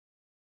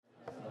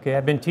Okay,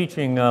 I've been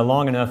teaching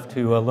long enough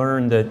to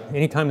learn that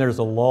anytime there's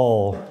a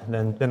lull,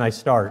 then I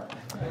start.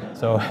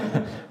 So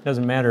it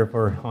doesn't matter if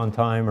we're on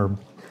time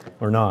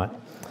or not.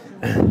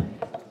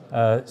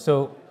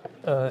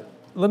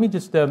 Let me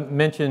just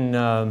mention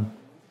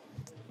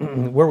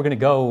where we're going to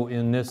go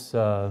in this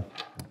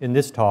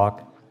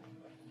talk.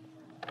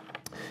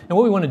 And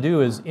what we want to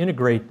do is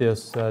integrate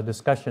this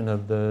discussion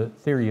of the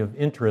theory of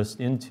interest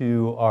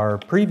into our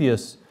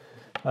previous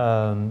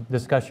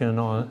discussion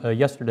on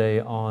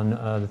yesterday on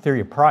the theory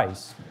of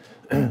price.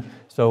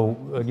 So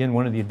again,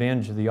 one of the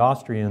advantages of the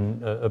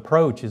Austrian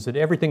approach is that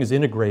everything is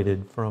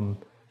integrated from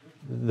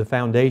the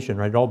foundation,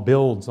 right? It all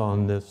builds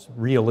on this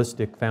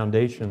realistic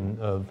foundation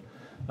of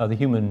the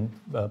human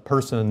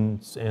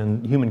persons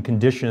and human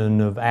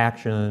condition of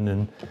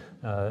action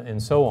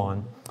and so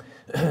on.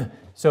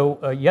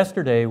 So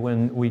yesterday,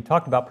 when we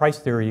talked about price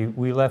theory,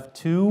 we left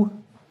two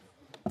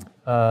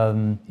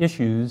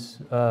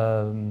issues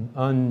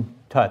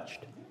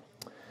untouched.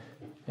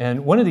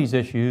 And one of these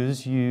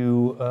issues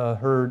you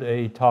heard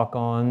a talk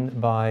on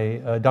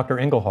by Dr.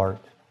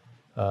 Engelhardt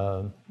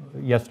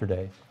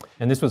yesterday,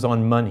 and this was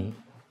on money.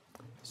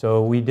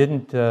 So we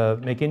didn't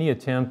make any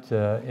attempt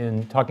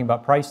in talking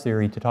about price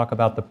theory to talk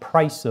about the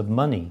price of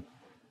money.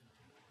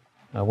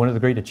 One of the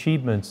great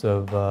achievements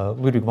of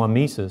Ludwig von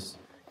Mises,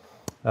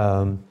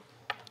 the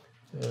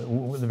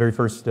very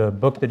first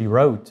book that he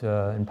wrote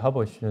and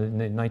published in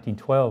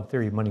 1912,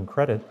 Theory of Money and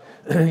Credit,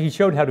 he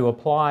showed how to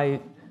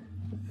apply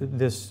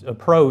this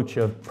approach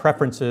of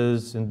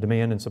preferences and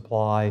demand and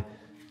supply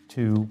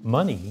to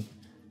money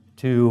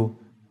to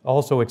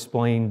also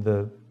explain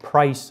the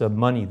price of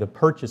money, the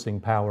purchasing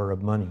power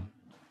of money.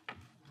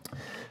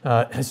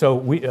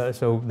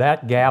 So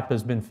that gap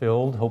has been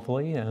filled,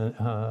 hopefully,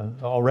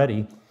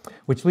 already,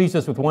 which leaves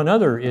us with one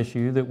other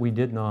issue that we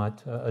did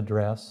not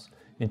address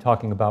in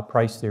talking about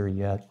price theory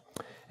yet,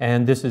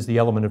 and this is the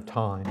element of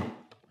time.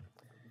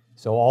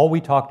 So all we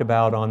talked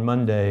about on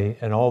Monday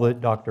and all that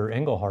Dr.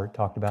 Engelhardt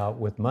talked about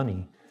with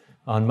money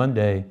on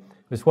Monday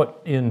is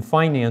what in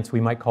finance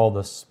we might call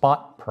the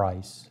spot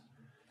price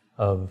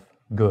of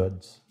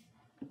goods.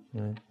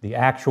 Right? The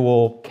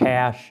actual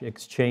cash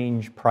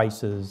exchange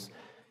prices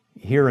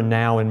here and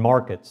now in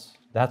markets.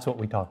 That's what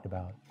we talked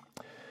about.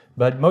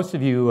 But most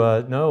of you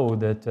know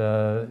that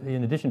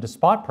in addition to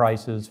spot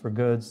prices for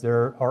goods,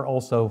 there are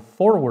also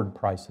forward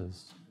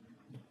prices.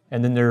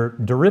 And then there are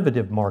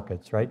derivative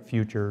markets, right?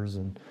 Futures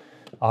and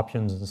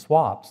options and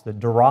swaps that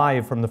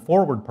derive from the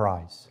forward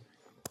price.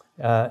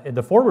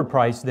 The forward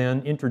price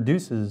then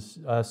introduces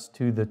us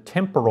to the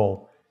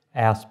temporal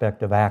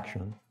aspect of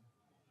action.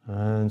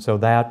 And so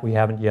that we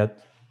haven't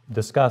yet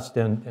discussed,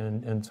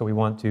 and so we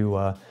want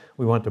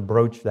to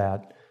broach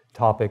that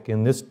topic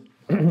in this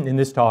in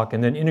this talk,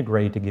 and then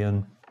integrate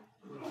again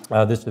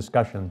this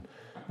discussion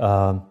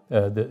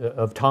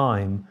of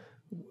time,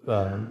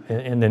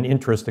 and then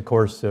interest, of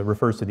course,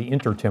 refers to the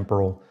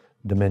intertemporal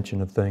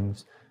dimension of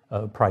things,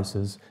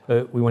 prices.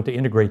 We want to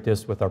integrate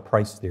this with our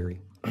price theory.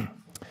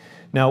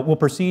 Now we'll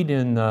proceed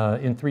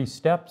in three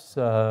steps.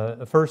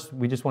 First,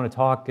 we just want to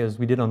talk, as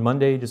we did on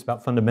Monday, just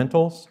about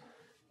fundamentals.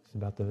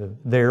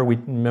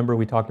 Remember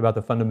we talked about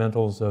the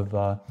fundamentals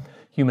of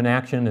human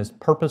action as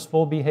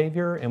purposeful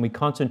behavior, and we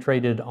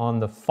concentrated on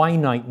the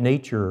finite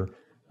nature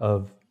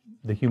of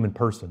the human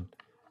person.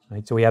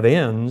 Right? So we have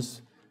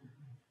ends,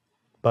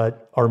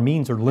 but our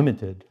means are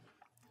limited.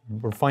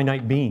 We're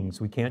finite beings.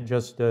 We can't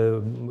just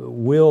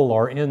will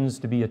our ends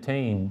to be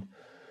attained.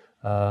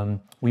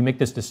 We make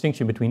this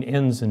distinction between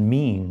ends and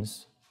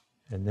means,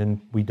 and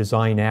then we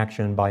design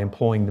action by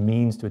employing the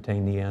means to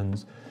attain the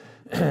ends.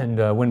 And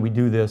when we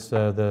do this,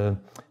 the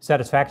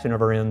satisfaction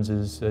of our ends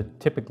is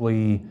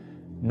typically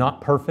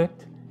not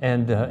perfect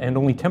and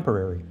only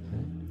temporary.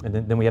 And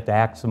then we have to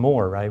act some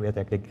more, right? We have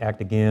to act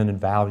again and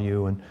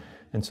value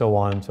and so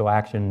on. So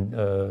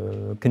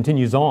action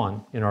continues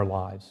on in our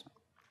lives.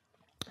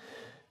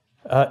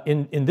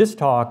 In this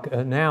talk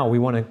now, we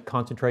want to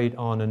concentrate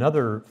on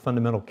another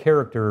fundamental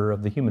character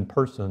of the human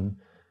person,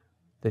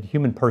 that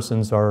human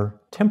persons are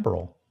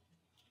temporal.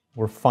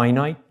 We're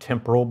finite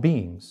temporal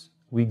beings.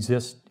 We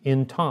exist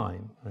in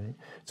time, right?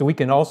 So we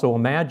can also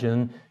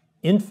imagine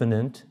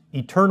infinite,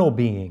 eternal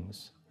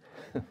beings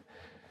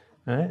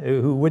right?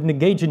 Who wouldn't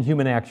engage in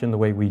human action the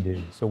way we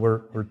do. So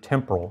we're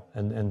temporal,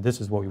 and this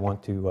is what we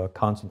want to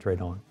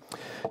concentrate on.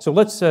 So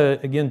let's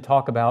again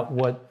talk about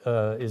what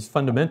is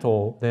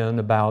fundamental then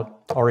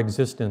about our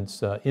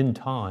existence in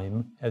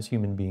time as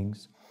human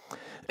beings.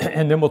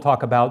 And then we'll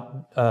talk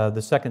about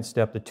the second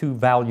step, the two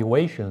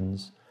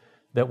valuations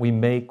that we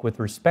make with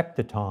respect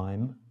to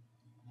time.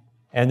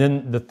 And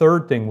then the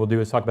third thing we'll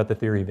do is talk about the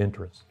theory of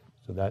interest.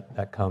 So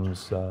that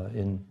comes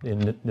in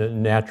the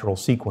natural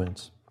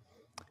sequence.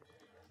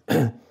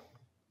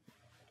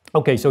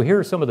 Okay, so here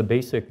are some of the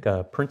basic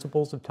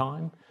principles of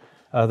time.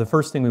 The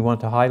first thing we want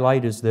to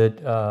highlight is that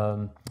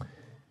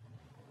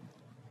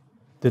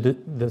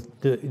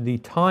the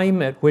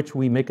time at which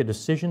we make a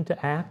decision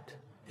to act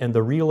and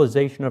the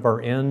realization of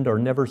our end are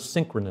never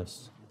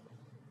synchronous.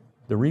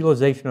 The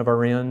realization of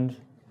our end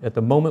at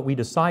the moment we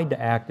decide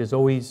to act is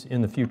always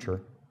in the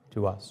future.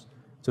 to us.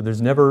 So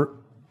there's never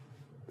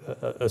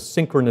a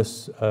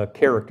synchronous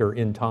character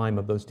in time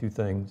of those two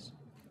things.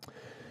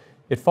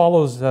 It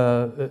follows,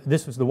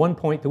 this was the one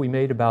point that we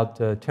made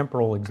about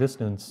temporal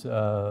existence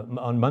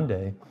on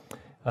Monday.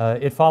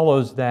 It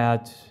follows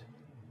that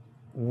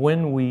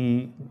when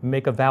we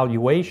make a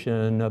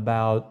valuation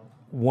about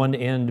one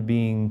end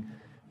being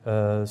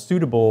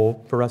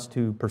suitable for us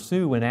to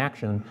pursue in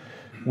action,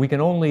 we can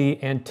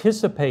only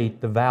anticipate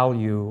the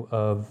value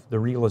of the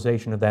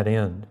realization of that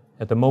end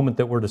at the moment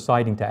that we're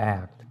deciding to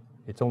act.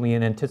 It's only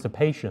an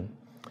anticipation.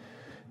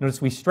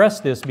 Notice we stress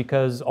this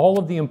because all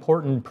of the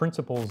important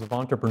principles of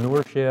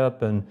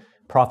entrepreneurship and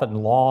profit and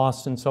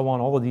loss and so on,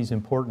 all of these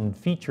important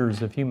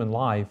features of human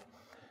life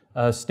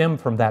stem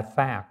from that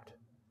fact.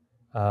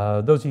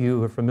 Those of you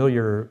who are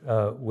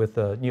familiar with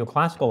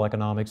neoclassical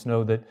economics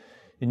know that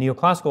in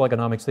neoclassical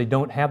economics, they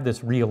don't have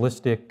this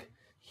realistic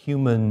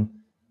human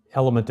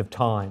element of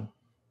time.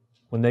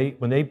 When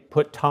they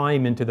put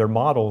time into their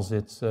models,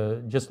 it's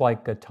just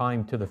like a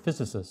time to the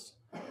physicists.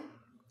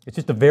 It's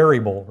just a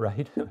variable,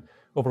 right?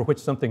 Over which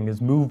something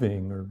is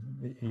moving, or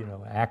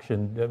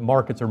action,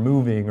 markets are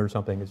moving or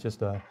something. It's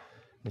just a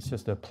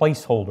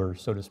placeholder,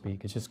 so to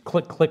speak. It's just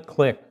click, click,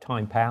 click,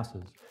 time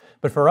passes.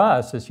 But for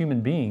us as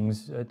human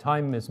beings,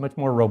 time is much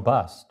more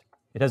robust.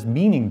 It has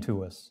meaning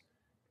to us,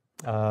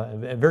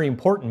 a very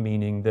important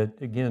meaning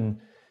that, again,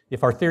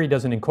 if our theory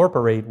doesn't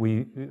incorporate,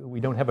 we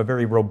don't have a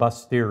very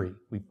robust theory.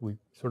 We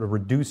sort of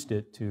reduced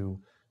it to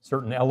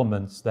certain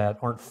elements that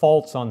aren't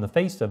faults on the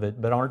face of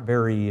it, but aren't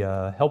very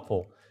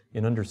helpful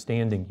in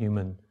understanding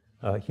human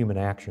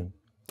action.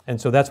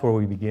 And so that's where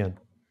we begin.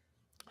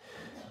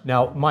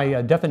 Now,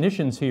 my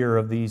definitions here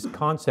of these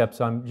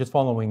concepts, I'm just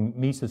following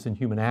Mises and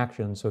human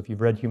action. So if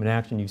you've read Human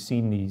Action, you've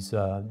seen these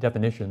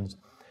definitions.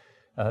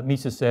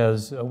 Mises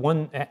says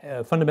one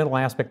fundamental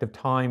aspect of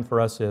time for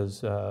us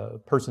as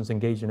persons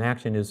engaged in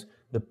action is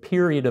the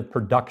period of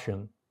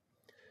production.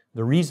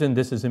 The reason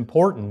this is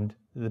important,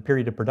 the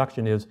period of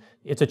production, is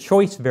it's a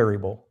choice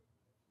variable.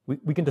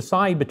 We can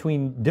decide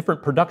between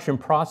different production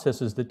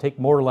processes that take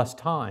more or less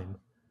time.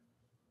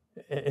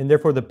 And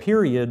therefore the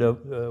period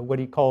of what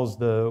he calls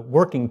the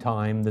working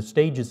time, the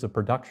stages of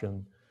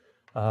production.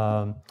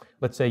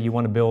 Let's say you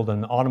want to build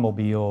an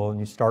automobile and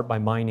you start by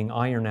mining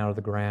iron out of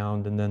the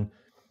ground and then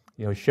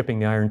shipping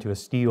the iron to a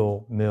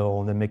steel mill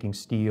and then making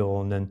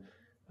steel, and then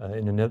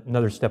in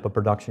another step of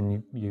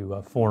production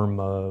you form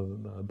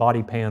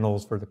body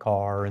panels for the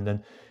car, and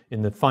then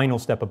in the final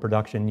step of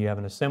production you have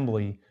an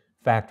assembly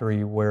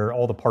factory where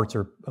all the parts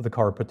of the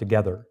car are put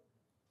together.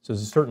 So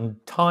there's a certain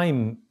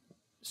time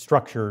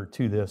structure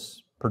to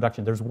this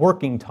production. There's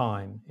working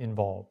time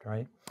involved,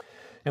 right?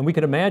 And we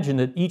could imagine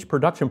that each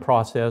production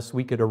process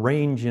we could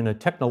arrange in a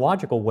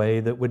technological way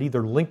that would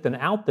either lengthen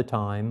out the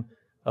time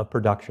of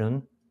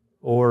production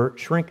or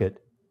shrink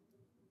it.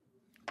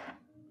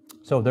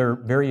 So there are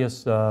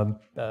various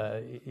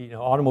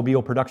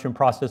automobile production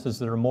processes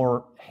that are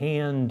more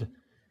hand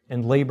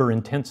and labor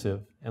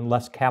intensive and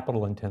less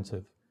capital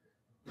intensive.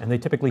 And they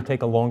typically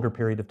take a longer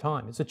period of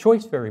time. It's a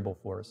choice variable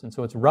for us, and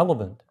so it's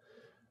relevant,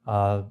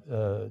 the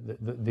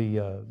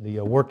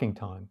working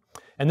time.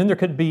 And then there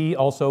could be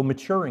also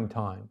maturing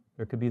time.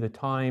 There could be the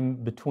time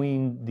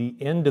between the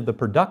end of the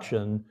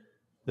production,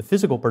 the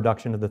physical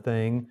production of the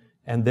thing,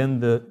 and then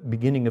the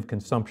beginning of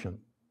consumption.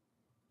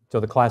 So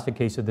the classic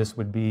case of this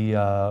would be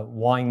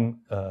wine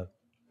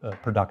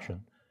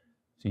production.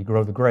 So you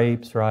grow the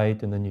grapes,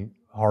 right, and then you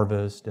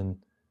harvest, and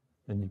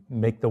then you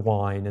make the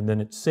wine, and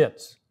then it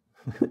sits.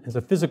 As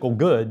a physical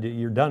good,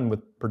 you're done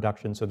with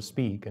production, so to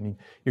speak. I mean,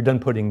 you're done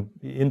putting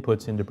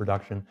inputs into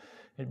production,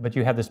 but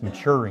you have this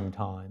maturing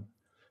time.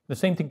 The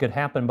same thing could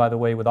happen, by the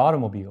way, with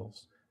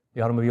automobiles.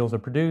 The automobiles are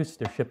produced,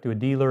 they're shipped to a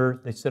dealer,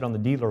 they sit on the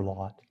dealer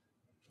lot.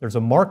 There's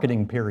a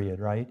marketing period,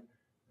 right?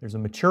 There's a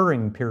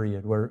maturing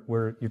period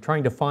where you're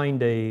trying to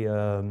find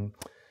a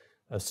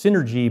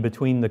synergy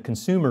between the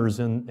consumers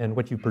and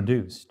what you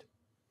produced.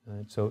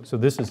 So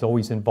this is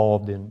always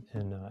involved in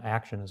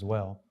action as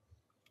well.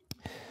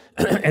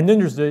 And then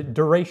there's the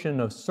duration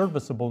of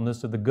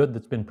serviceableness of the good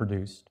that's been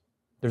produced.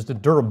 There's the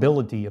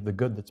durability of the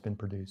good that's been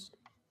produced.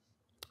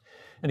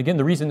 And again,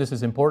 the reason this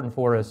is important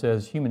for us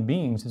as human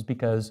beings is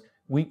because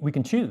we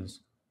can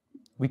choose.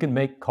 We can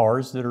make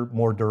cars that are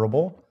more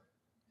durable,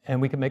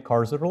 and we can make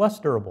cars that are less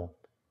durable.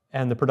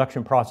 And the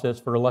production process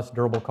for a less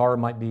durable car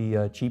might be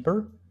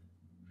cheaper.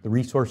 The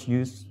resource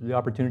use, the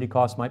opportunity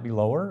cost might be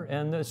lower.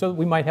 And so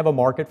we might have a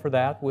market for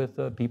that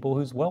with people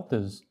whose wealth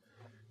is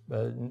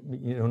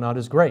not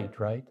as great,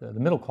 right? The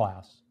middle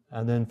class.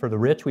 And then for the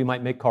rich, we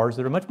might make cars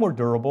that are much more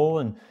durable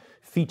and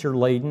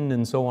feature-laden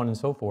and so on and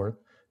so forth.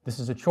 This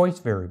is a choice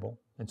variable.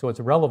 And so it's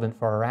relevant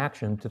for our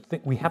action to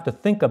think. We have to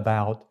think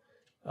about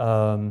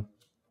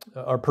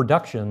our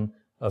production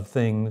of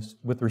things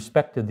with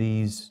respect to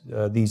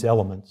these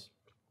elements.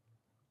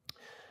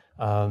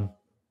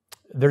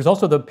 There's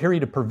also the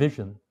period of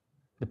provision.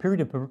 The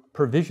period of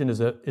provision is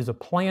a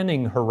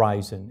planning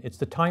horizon. It's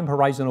the time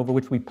horizon over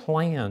which we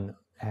plan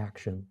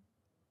action.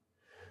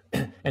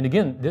 And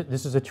again,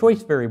 this is a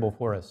choice variable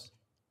for us.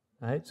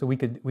 right? So we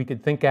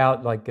could think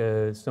out, like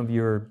some of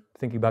you are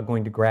thinking about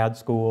going to grad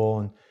school,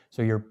 and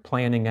so you're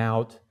planning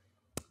out,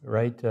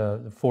 right,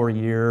 4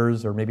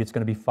 years, or maybe it's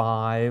going to be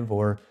 5,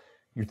 or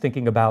you're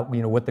thinking about,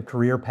 what the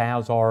career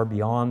paths are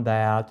beyond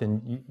that,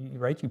 and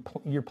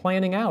you're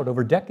planning out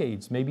over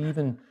decades, maybe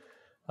even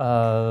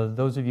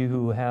those of you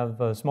who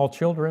have small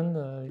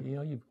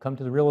children, you've come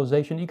to the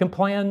realization you can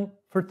plan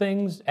for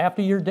things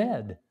after you're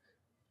dead,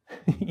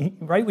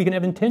 right? We can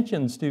have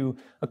intentions to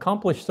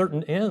accomplish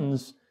certain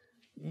ends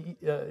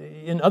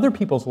in other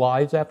people's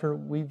lives after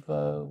we've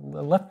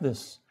left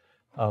this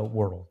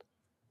world.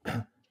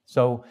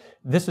 So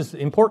this is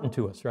important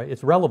to us, right?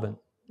 It's relevant,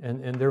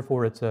 and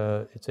therefore it's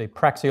a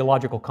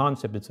praxeological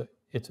concept.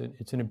 It's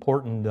an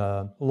important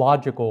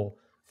logical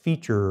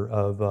feature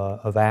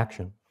of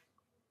action.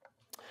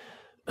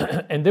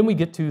 And then we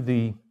get to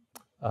the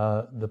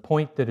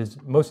point that is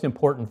most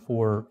important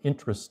for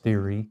interest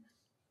theory,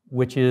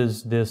 which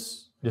is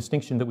this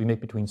distinction that we make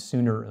between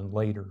sooner and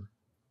later.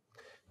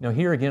 Now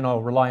here again,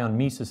 I'll rely on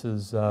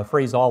Mises's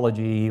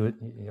phraseology.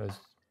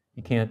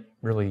 You can't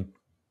really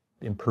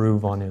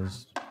improve on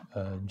his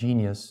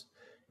genius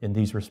in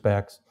these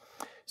respects.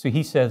 So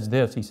he says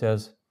this, he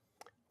says,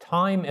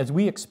 time, as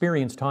we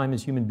experience time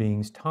as human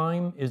beings,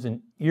 time is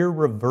an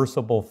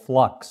irreversible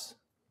flux.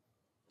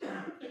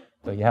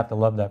 So you have to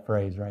love that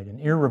phrase, right? An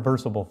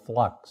irreversible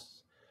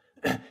flux.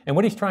 And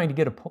what he's trying to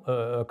get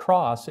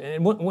across,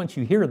 and once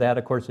you hear that,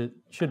 of course, it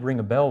should ring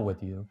a bell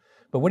with you.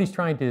 But what he's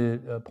trying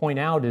to point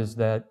out is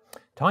that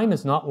time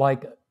is not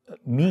like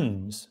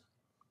means.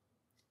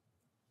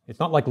 It's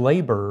not like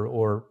labor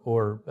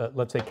or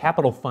let's say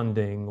capital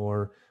funding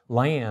or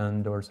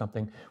land or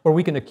something, where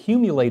we can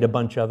accumulate a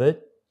bunch of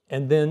it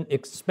and then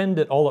expend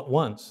it all at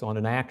once on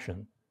an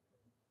action.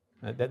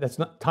 That's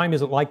not, time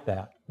isn't like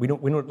that. We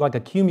don't like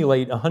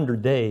accumulate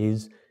 100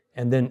 days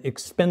and then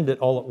expend it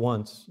all at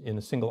once in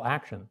a single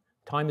action.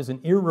 Time is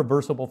an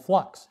irreversible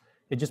flux.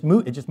 It just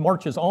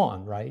marches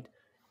on, right?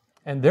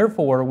 And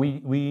therefore,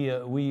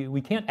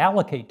 we can't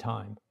allocate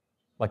time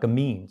like a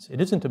means. It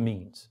isn't a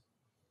means.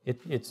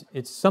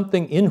 It's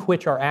something in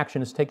which our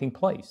action is taking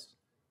place,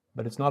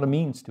 but it's not a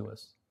means to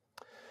us.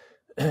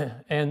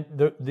 And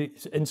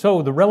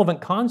so the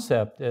relevant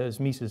concept, as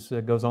Mises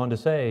goes on to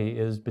say,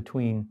 is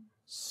between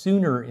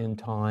sooner in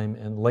time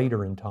and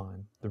later in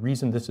time. The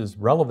reason this is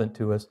relevant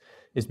to us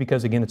is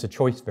because, again, it's a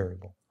choice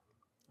variable.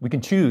 We can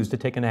choose to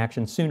take an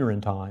action sooner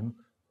in time,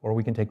 or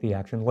we can take the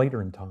action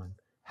later in time.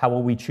 How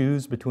will we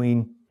choose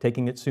between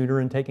taking it sooner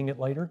and taking it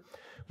later?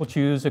 We'll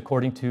choose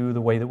according to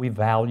the way that we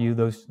value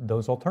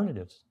those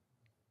alternatives.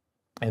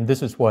 And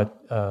this is what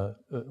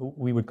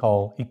we would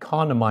call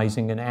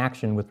economizing an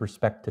action with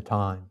respect to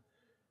time.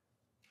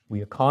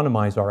 We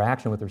economize our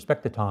action with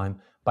respect to time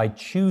by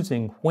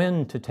choosing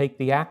when to take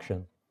the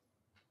action.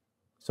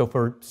 So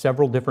for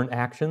several different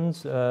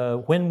actions,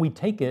 when we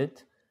take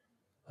it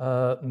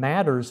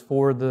matters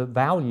for the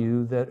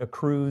value that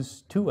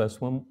accrues to us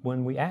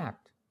when we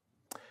act.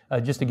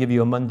 Just to give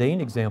you a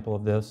mundane example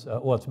of this,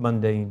 well, it's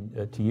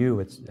mundane to you,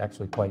 it's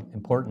actually quite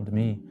important to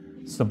me.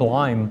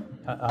 Sublime,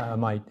 I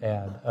might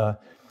add.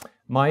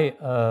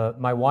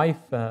 My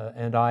wife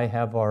and I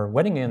have our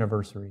wedding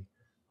anniversary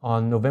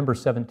on November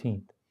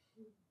 17th.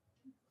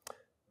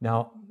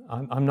 Now,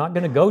 I'm not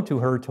going to go to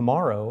her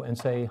tomorrow and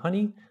say,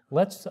 honey,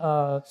 let's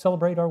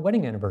celebrate our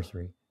wedding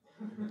anniversary.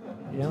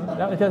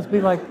 That would just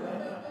be like...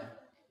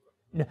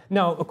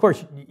 Now, of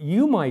course,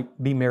 you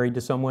might be married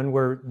to someone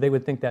where they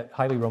would think that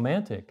highly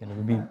romantic, and it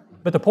would be.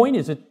 But the point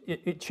is,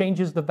 it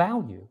changes the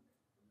value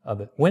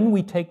of it. When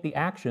we take the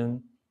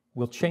action,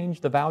 we'll change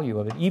the value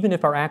of it, even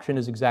if our action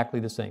is exactly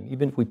the same,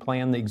 even if we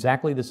plan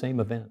exactly the same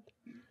event.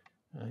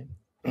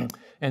 Right?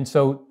 And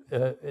so,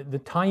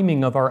 the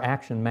timing of our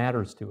action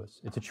matters to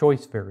us. It's a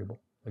choice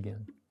variable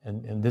again,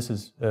 and this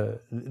is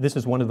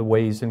one of the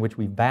ways in which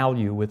we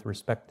value with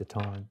respect to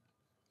time.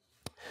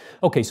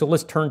 Okay, so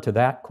let's turn to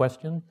that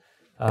question.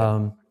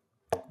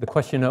 The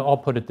question, I'll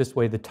put it this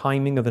way, the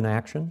timing of an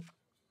action.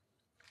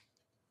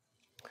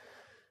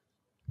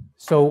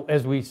 So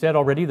as we said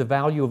already, the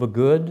value of a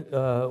good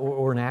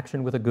or an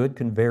action with a good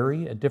can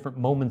vary at different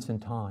moments in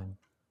time.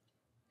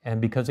 And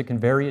because it can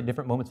vary at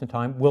different moments in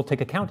time, we'll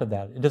take account of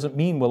that. It doesn't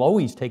mean we'll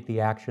always take the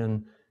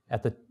action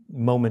at the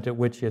moment at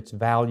which its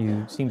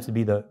value seems to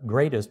be the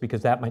greatest,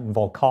 because that might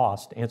involve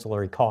cost,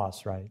 ancillary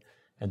costs, right?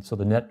 And so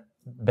the net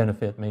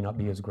benefit may not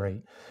be as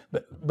great.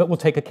 But we'll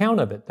take account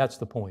of it, that's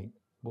the point.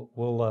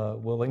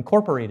 We'll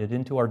incorporate it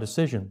into our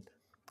decision,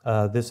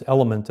 this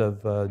element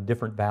of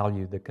different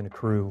value that can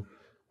accrue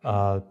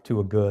to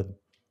a good.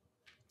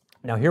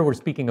 Now here we're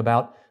speaking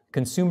about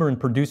consumer and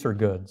producer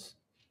goods.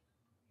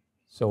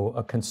 So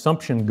a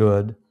consumption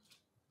good,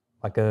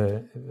 like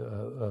a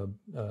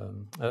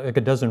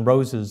dozen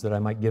roses that I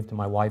might give to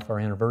my wife for our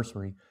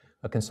anniversary,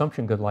 a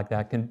consumption good like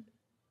that can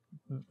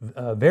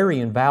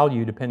vary in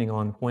value depending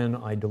on when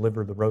I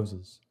deliver the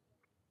roses.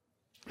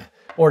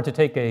 Or to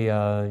take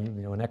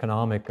an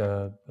economic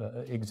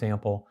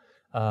example,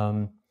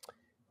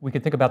 we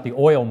could think about the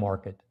oil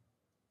market.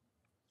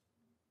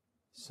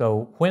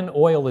 So when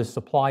oil is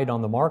supplied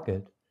on the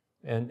market,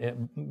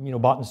 and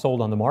bought and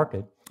sold on the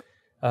market,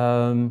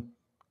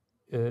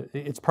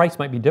 its price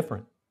might be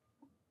different.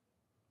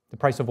 The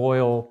price of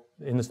oil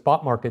in the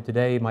spot market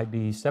today might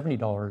be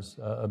 $70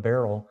 a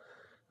barrel,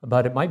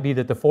 but it might be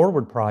that the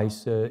forward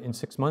price in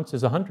 6 months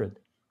is 100,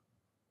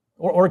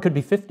 or it could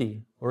be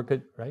 50, or it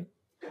could, right?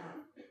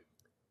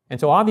 And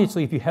so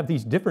obviously, if you have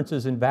these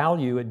differences in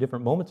value at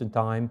different moments in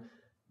time,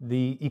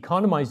 the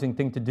economizing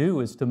thing to do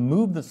is to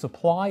move the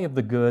supply of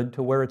the good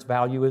to where its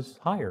value is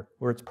higher,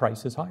 where its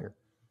price is higher.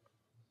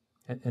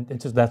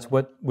 And so that's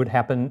what would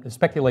happen.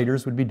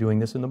 Speculators would be doing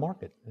this in the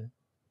market.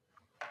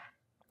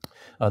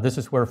 This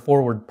is where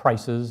forward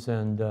prices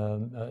and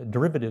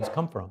derivatives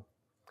come from.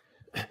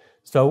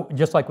 So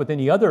just like with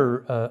any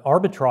other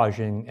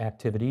arbitraging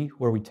activity,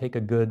 where we take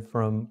a good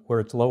from where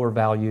it's lower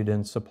valued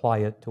and supply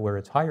it to where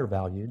it's higher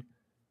valued,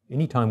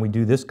 anytime we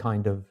do this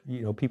kind of,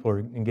 people are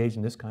engaged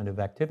in this kind of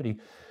activity,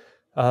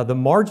 the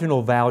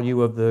marginal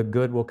value of the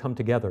good will come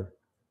together.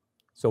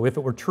 So if it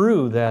were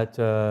true that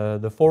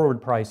the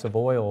forward price of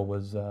oil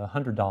was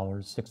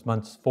 $100 6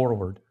 months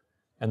forward,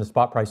 and the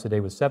spot price today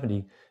was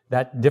 70,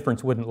 that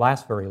difference wouldn't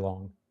last very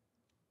long,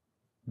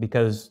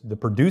 because the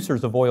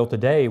producers of oil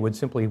today would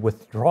simply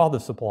withdraw the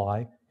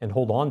supply and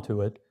hold on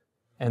to it,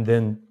 and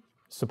then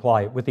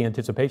supply it with the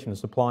anticipation of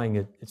supplying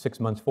it 6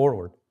 months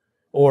forward.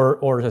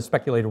 Or a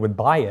speculator would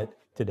buy it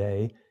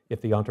today if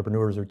the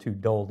entrepreneurs are too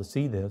dull to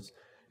see this,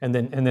 and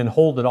then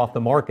hold it off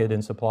the market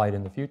and supply it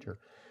in the future.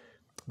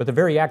 But the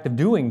very act of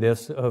doing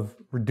this, of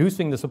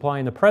reducing the supply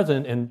in the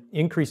present and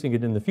increasing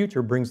it in the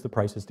future, brings the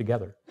prices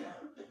together.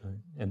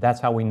 And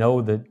that's how we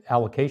know that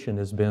allocation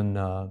has been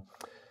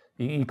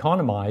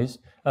economized,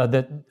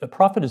 that a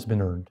profit has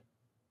been earned.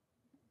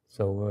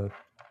 So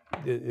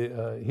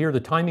here the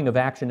timing of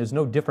action is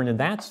no different in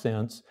that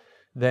sense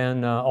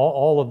than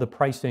all of the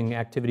pricing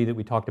activity that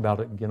we talked about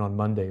again on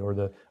Monday, or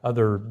the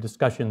other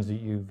discussions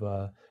that you've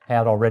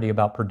had already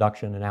about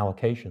production and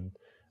allocation.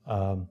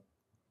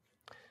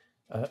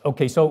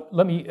 Okay, so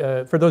let me,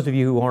 for those of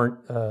you who aren't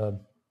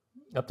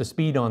up to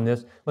speed on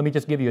this, let me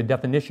just give you a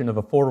definition of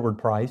a forward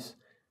price.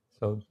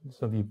 So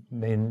some of you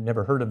may have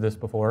never heard of this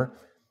before.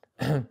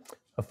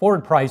 A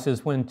forward price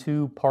is when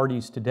two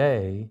parties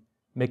today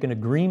make an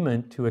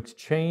agreement to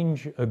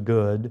exchange a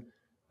good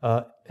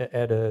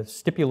at a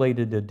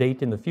stipulated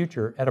date in the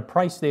future at a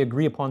price they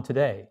agree upon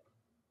today.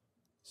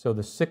 So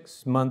the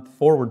 6 month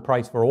forward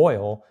price for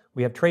oil,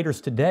 we have traders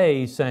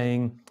today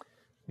saying,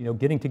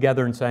 getting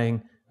together and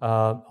saying,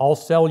 I'll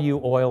sell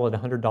you oil at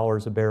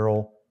 $100 a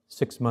barrel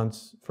 6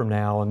 months from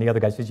now. And the other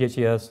guy says,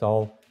 yes,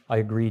 I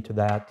agree to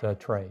that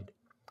trade.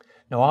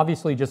 Now,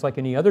 obviously, just like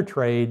any other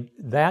trade,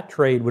 that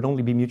trade would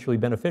only be mutually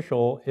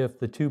beneficial if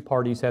the two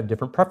parties have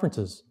different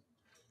preferences.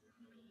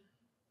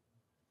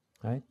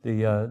 Right?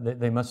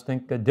 They must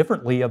think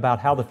differently about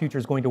how the future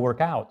is going to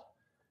work out.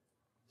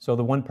 So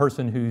the one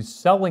person who's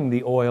selling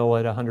the oil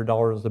at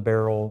 $100 a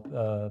barrel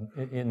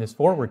in this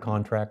forward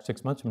contract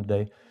 6 months from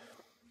today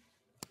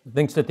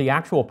thinks that the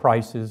actual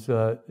price is,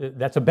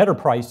 that's a better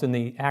price than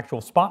the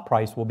actual spot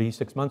price will be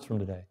 6 months from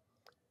today.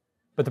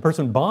 But the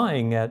person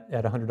buying at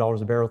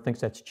 $100 a barrel thinks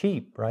that's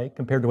cheap, right,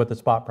 compared to what the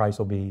spot price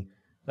will be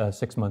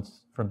 6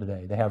 months from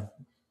today. They have,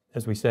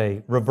 as we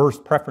say, reverse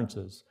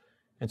preferences.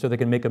 And so they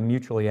can make a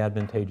mutually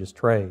advantageous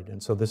trade.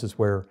 And so this is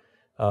where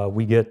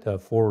we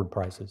get forward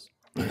prices.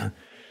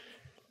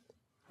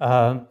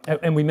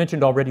 And we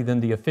mentioned already then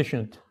the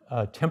efficient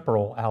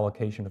temporal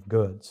allocation of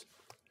goods.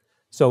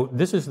 So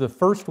this is the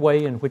first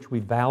way in which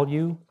we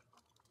value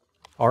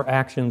our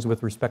actions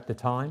with respect to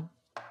time.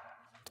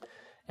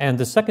 And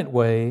the second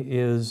way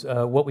is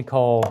what we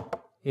call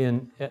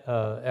in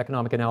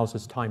economic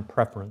analysis time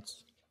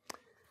preference.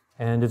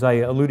 And as I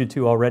alluded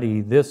to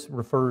already, this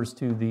refers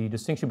to the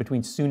distinction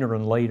between sooner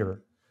and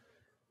later.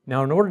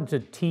 Now, in order to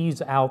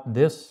tease out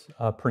this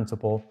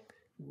principle,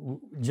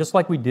 just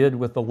like we did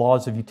with the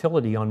laws of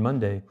utility on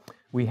Monday,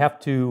 we have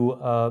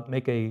to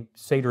make a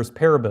ceteris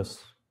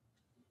paribus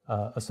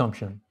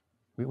assumption.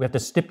 We have to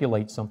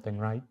stipulate something,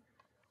 right?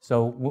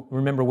 So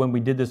remember when we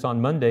did this on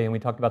Monday and we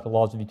talked about the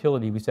laws of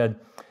utility, we said,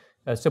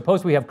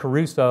 suppose we have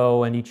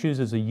Caruso and he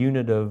chooses a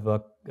unit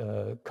of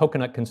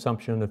coconut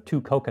consumption of 2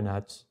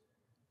 coconuts,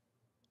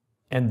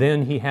 and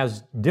then he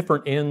has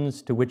different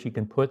ends to which he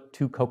can put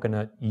 2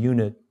 coconut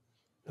unit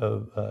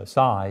of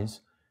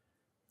size.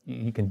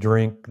 He can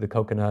drink the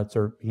coconuts,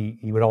 or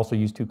he would also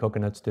use 2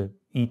 coconuts to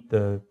eat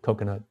the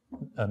coconut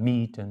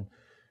meat, and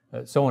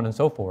so on and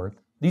so forth.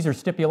 These are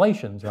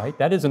stipulations, right?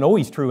 That isn't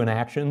always true in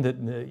action,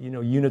 that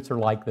units are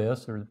like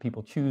this, or that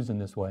people choose in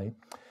this way.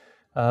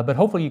 But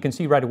hopefully you can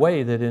see right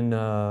away that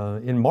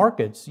in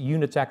markets,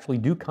 units actually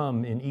do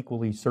come in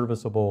equally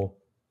serviceable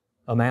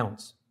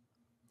amounts.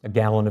 A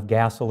gallon of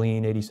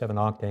gasoline, 87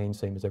 octane,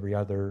 same as every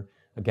other.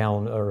 A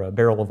gallon or a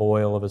barrel of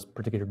oil of a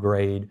particular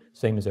grade,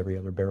 same as every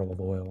other barrel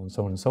of oil, and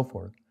so on and so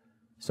forth.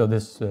 So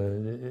this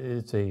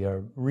it's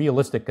a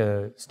realistic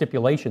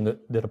stipulation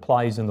that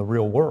applies in the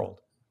real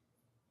world.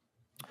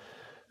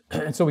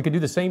 And so we could do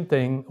the same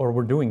thing, or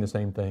we're doing the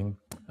same thing,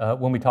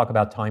 when we talk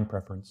about time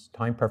preference.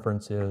 Time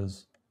preference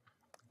is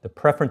the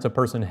preference a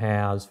person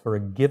has for a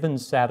given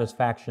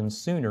satisfaction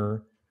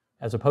sooner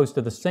as opposed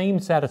to the same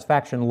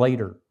satisfaction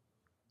later.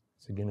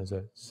 This again is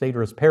a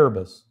ceteris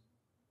paribus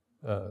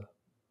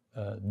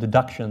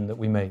deduction that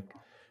we make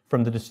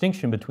from the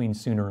distinction between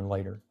sooner and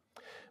later.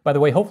 By the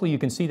way, hopefully you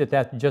can see that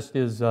that just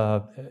is,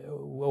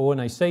 when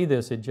I say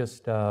this, it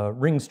just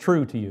rings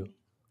true to you.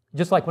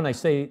 Just like when I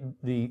say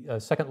the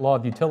second law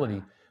of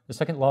utility. The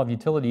second law of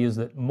utility is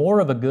that more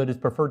of a good is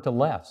preferred to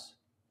less.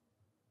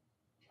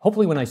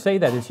 Hopefully when I say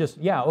that, it's just,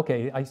 yeah,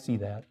 okay, I see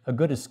that. A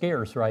good is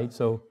scarce, right?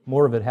 So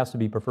more of it has to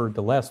be preferred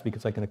to less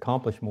because I can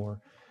accomplish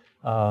more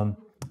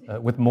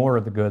with more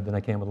of the good than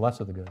I can with less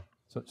of the good.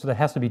 So that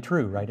has to be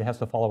true, right? It has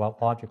to follow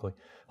out logically.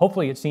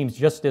 Hopefully it seems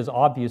just as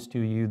obvious to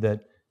you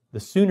that the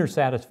sooner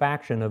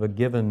satisfaction of a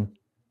given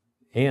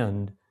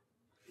end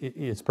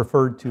is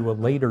preferred to a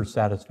later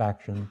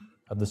satisfaction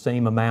of the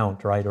same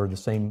amount, right? Or the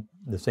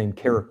same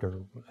character,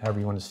 however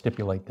you want to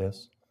stipulate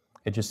this.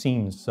 It just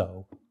seems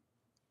so.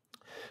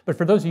 But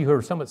for those of you who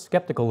are somewhat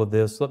skeptical of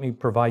this, let me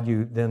provide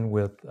you then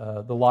with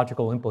the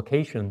logical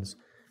implications.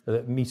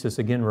 Mises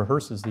again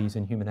rehearses these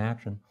in Human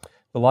Action.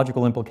 The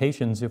logical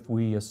implications if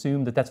we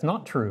assume that that's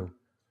not true.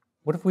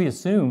 What if we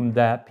assume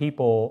that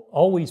people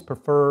always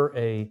prefer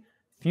a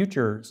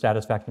future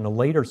satisfaction, a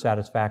later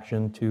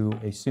satisfaction, to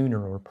a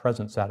sooner or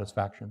present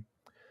satisfaction?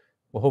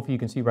 Well, hopefully you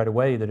can see right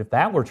away that if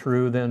that were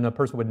true, then a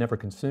person would never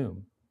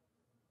consume.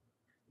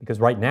 Because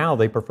right now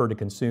they prefer to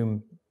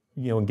consume,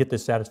 and get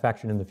this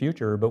satisfaction in the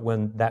future, but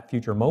when that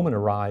future moment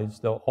arrives,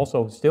 they'll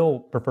also still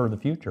prefer the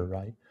future,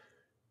 right?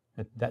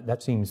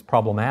 That seems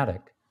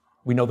problematic.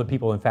 We know that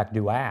people in fact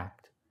do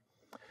act.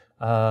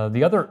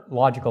 The other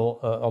logical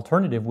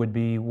alternative would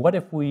be, what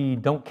if we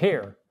don't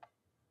care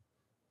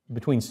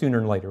between sooner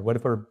and later? What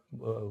if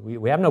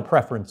we have no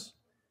preference?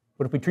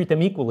 What if we treat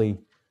them equally?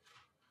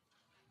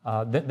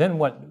 Then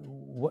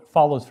what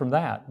follows from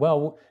that?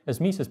 Well, as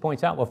Mises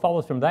points out, what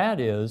follows from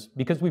that is,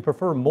 because we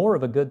prefer more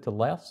of a good to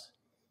less,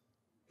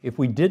 if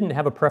we didn't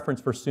have a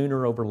preference for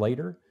sooner over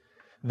later,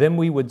 then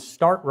we would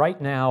start right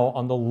now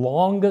on the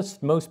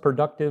longest, most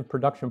productive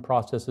production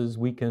processes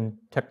we can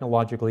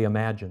technologically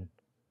imagine.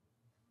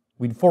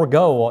 We'd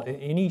forego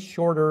any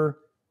shorter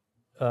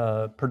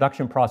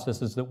production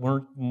processes that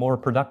weren't more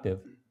productive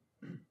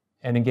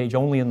and engage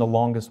only in the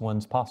longest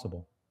ones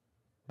possible.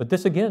 But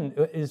this, again,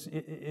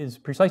 is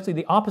precisely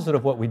the opposite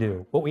of what we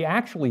do. What we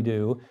actually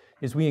do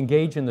is we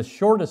engage in the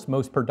shortest,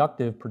 most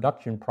productive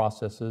production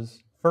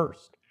processes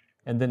first,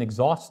 and then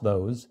exhaust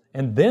those,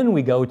 and then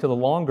we go to the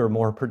longer,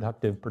 more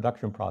productive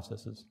production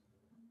processes,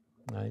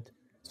 right?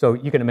 So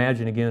you can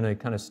imagine, again, a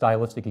kind of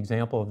stylistic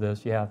example of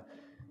this. You have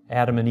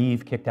Adam and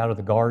Eve kicked out of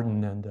the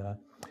garden, and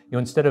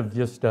instead of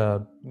just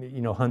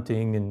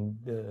hunting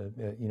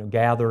and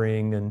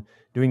gathering and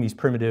doing these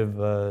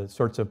primitive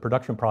sorts of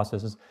production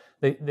processes,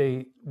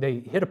 they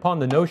hit upon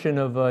the notion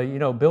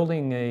of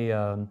building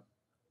a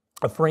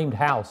framed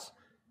house.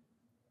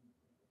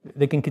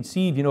 They can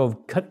conceive of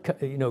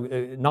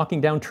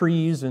knocking down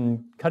trees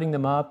and cutting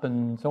them up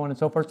and so on and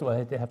so forth.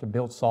 So they have to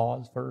build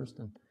saws first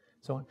and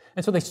so on.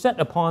 And so they set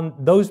upon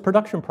those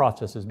production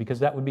processes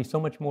because that would be so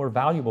much more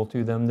valuable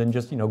to them than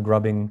just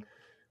grubbing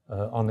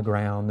on the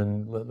ground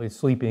and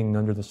sleeping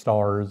under the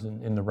stars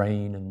and in the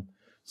rain and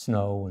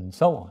snow and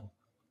so on.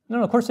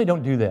 No, of course they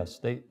don't do this.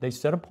 They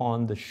set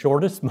upon the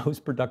shortest,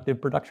 most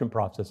productive production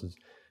processes,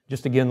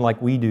 just again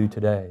like we do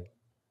today.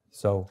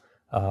 So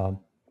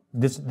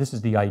this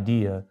is the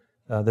idea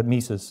that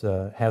Mises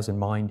has in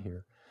mind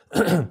here.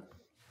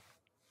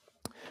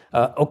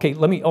 Okay,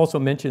 let me also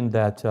mention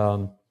that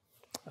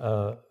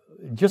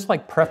just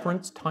like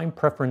preference, time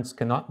preference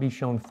cannot be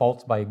shown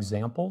false by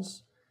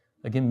examples.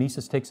 Again,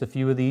 Mises takes a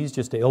few of these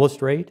just to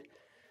illustrate.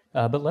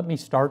 But let me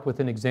start with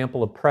an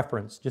example of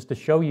preference, just to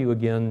show you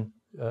again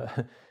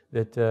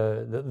that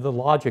the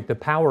logic, the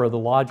power of the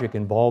logic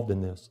involved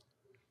in this.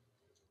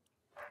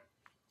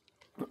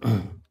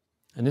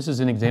 And this is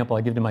an example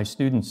I give to my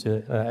students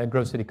at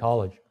Grove City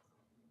College.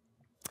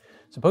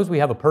 Suppose we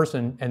have a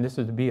person, and this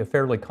would be a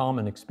fairly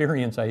common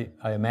experience, I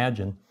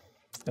imagine,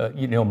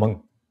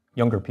 among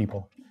younger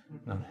people,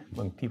 not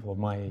among people of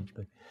my age,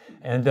 but,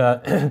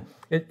 and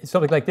it's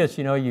something like this.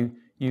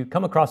 You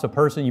come across a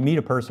person, you meet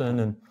a person,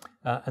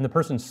 and the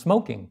person's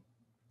smoking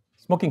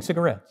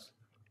cigarettes.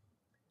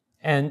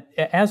 And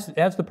as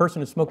the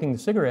person is smoking the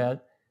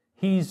cigarette,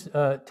 he's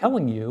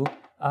telling you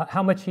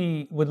how much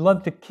he would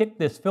love to kick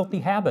this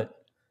filthy habit.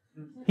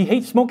 He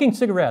hates smoking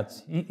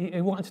cigarettes. He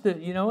wants to,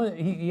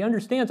 he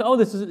understands,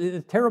 this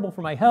is terrible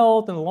for my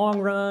health in the long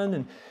run,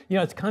 and,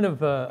 it's kind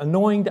of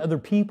annoying to other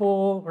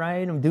people,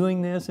 right? I'm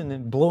doing this and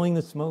then blowing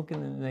the smoke,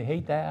 and they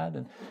hate that,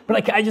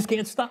 but I just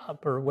can't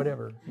stop, or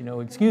whatever,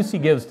 excuse he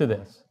gives to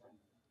this.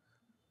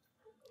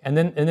 And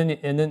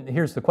then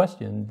here's the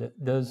question: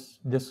 does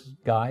this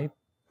guy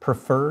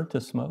prefer to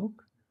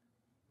smoke?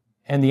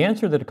 And the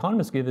answer that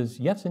economists give is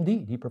yes,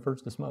 indeed, he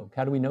prefers to smoke.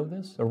 How do we know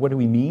this? Or what do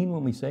we mean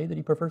when we say that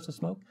he prefers to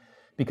smoke?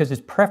 Because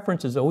his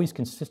preference is always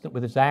consistent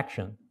with his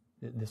action.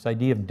 This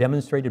idea of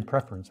demonstrated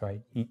preference,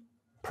 right?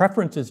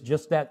 Preference is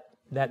just that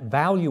that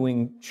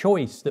valuing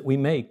choice that we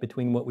make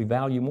between what we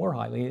value more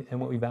highly and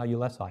what we value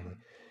less highly.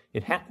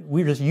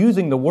 We're just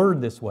using the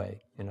word this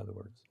way, in other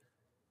words.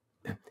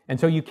 And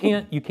so you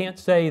can't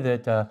say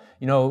that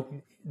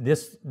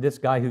this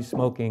guy who's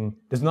smoking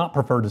does not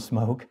prefer to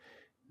smoke,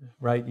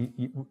 right?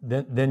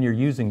 Then you're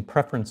using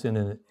preference in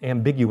an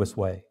ambiguous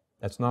way.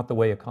 That's not the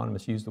way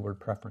economists use the word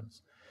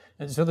preference.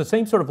 And so the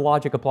same sort of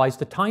logic applies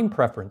to time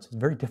preference. It's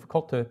very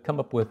difficult to come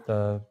up with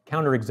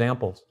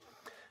counterexamples.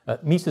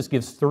 Mises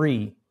gives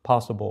 3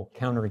 possible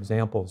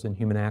counterexamples in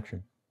human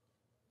action.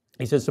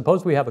 He says,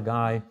 suppose we have a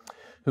guy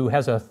who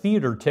has a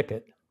theater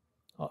ticket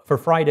for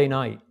Friday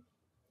night,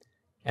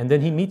 and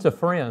then he meets a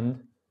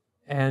friend,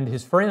 and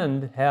his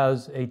friend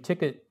has a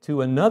ticket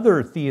to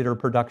another theater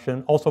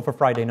production also for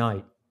Friday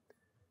night.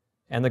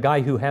 And the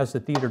guy who has the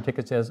theater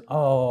ticket says,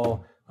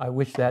 oh, I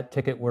wish that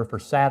ticket were for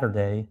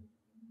Saturday.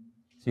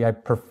 See, I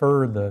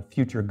prefer the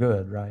future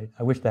good, right?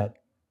 I wish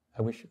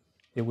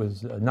it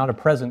was not a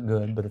present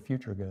good, but a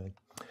future good.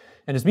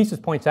 And as Mises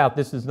points out,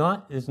 this is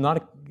not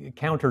a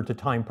counter to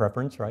time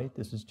preference, right?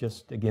 This is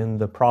just, again,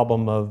 the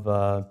problem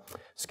of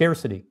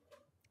scarcity.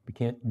 We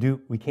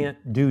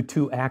can't do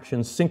 2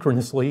 actions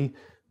synchronously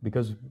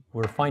because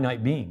we're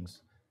finite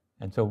beings.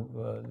 And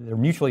so they're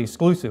mutually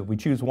exclusive. We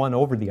choose one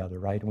over the other,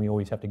 right? And we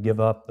always have to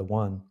give up the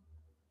one.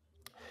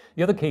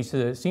 The other case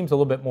seems a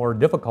little bit more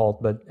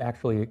difficult, but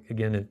actually,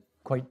 again, it's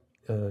quite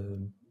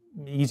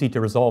easy to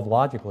resolve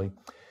logically.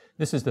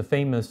 This is the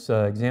famous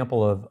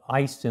example of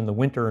ice in the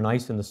winter and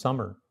ice in the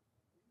summer.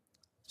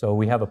 So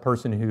we have a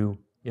person who,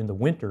 in the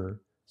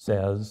winter,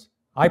 says,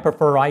 I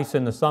prefer ice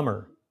in the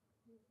summer.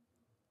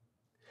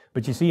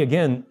 But you see,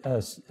 again,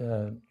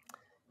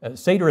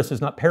 Ceteris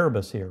is not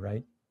paribus here,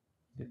 right?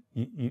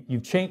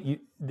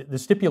 The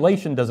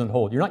stipulation doesn't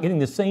hold. You're not getting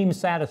the same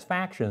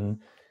satisfaction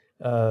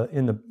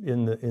in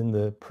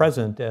the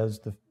present as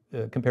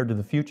compared to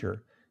the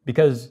future,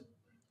 because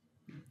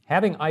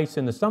having ice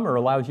in the summer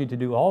allows you to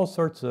do all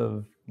sorts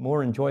of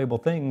more enjoyable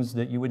things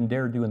that you wouldn't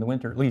dare do in the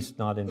winter, at least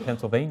not in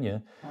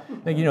Pennsylvania.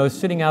 Like,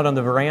 sitting out on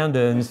the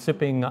veranda and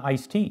sipping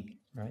iced tea,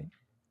 right?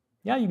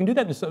 Yeah, you can do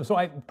that. So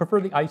I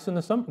prefer the ice in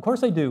the summer. Of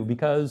course I do,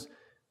 because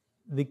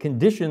the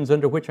conditions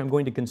under which I'm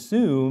going to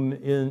consume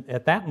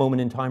at that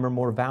moment in time are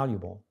more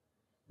valuable.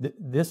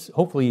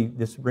 Hopefully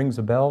this rings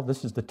a bell.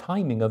 This is the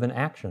timing of an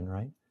action,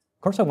 right?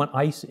 Of course I want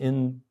ice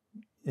in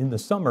the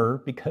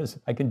summer because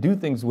I can do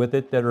things with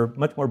it that are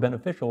much more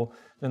beneficial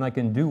than I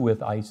can do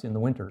with ice in the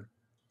winter.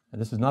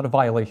 And this is not a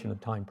violation of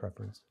time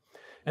preference.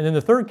 And then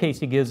the third case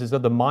he gives is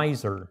of the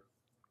miser.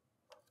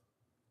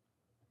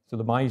 So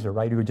the miser,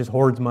 right, who just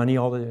hoards money,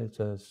 it's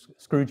a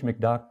Scrooge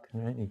McDuck,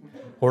 right? He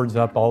hoards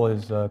up all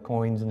his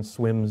coins and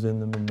swims in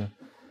them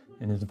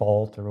in his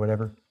vault or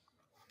whatever,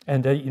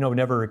 and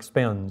never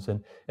expends.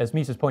 And as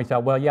Mises points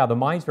out, well, yeah, the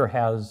miser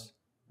has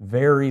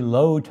very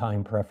low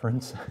time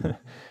preference.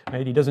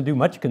 Right? He doesn't do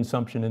much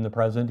consumption in the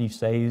present. He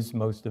saves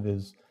most of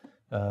his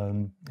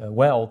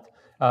wealth,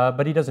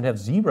 but he doesn't have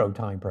 0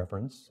 time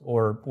preference,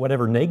 or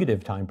whatever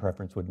negative time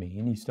preference would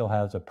mean. He still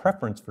has a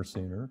preference for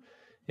sooner.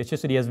 It's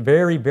just that he has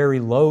very, very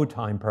low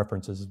time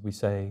preferences, as we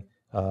say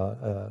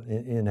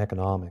in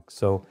economics.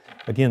 So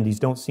again, these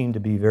don't seem to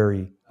be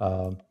very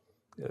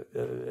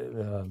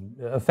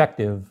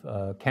effective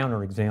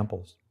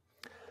counterexamples.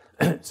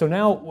 So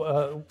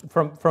now,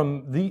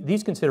 from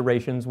these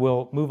considerations,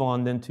 we'll move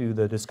on then to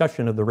the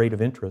discussion of the rate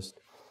of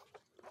interest.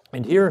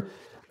 And here,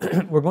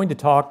 we're going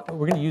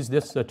to use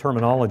this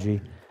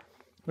terminology.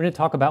 We're going to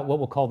talk about what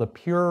we'll call the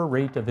pure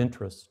rate of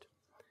interest.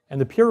 And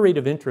the pure rate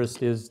of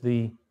interest is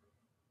the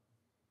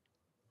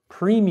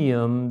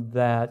premium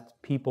that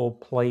people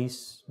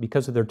place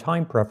because of their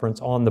time preference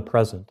on the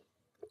present.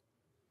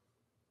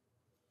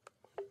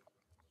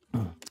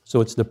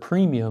 So it's the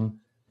premium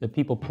that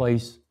people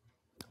place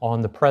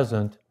on the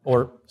present,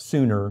 or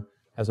sooner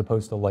as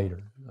opposed to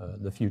later,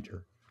 the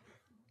future.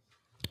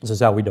 This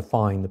is how we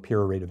define the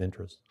pure rate of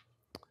interest.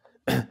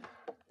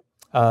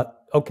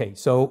 Okay,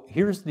 so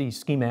here's the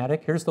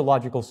schematic. Here's the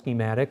logical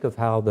schematic of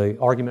how the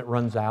argument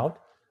runs out.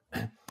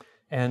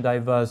 And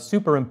I've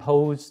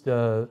superimposed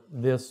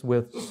this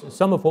with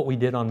some of what we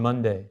did on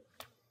Monday.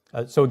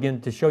 So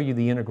again, to show you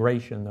the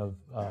integration of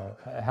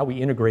how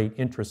we integrate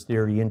interest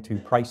theory into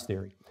price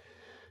theory.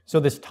 So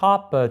this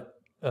top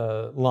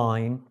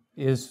line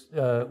is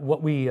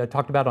what we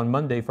talked about on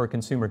Monday for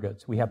consumer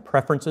goods. We have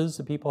preferences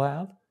that people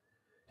have.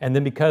 And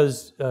then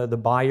because the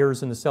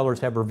buyers and the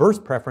sellers have reverse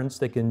preference,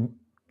 they can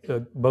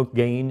both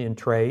gain in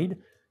trade.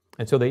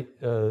 And so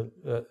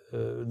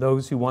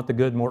those who want the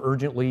good more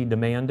urgently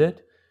demand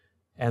it.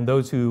 And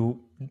those who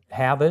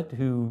have it,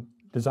 who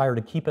desire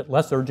to keep it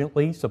less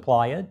urgently,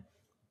 supply it.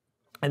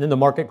 And then the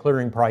market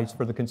clearing price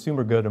for the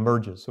consumer good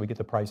emerges, so we get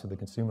the price of the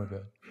consumer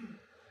good.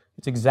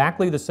 It's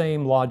exactly the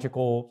same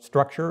logical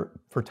structure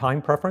for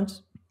time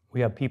preference.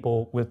 We have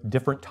people with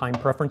different time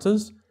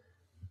preferences.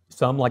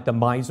 Some, like the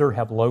miser,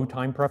 have low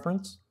time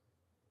preference.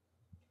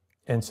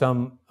 And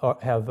some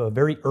have a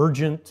very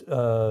urgent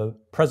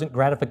present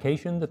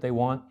gratification that they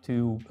want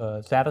to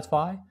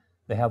satisfy.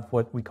 They have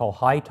what we call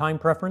high time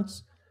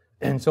preference.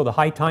 And so the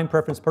high time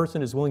preference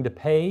person is willing to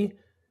pay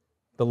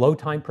the low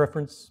time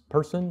preference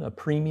person a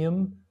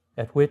premium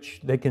at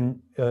which they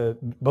can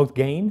both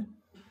gain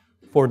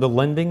for the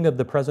lending of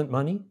the present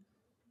money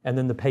and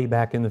then the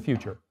payback in the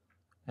future.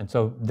 And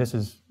so this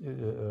is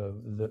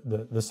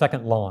the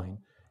second line.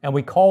 And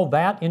we call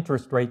that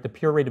interest rate the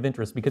pure rate of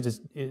interest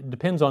because it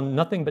depends on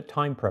nothing but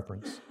time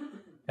preference.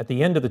 At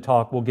the end of the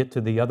talk, we'll get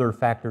to the other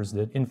factors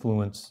that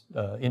influence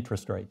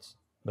interest rates.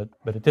 But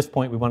at this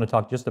point, we want to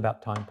talk just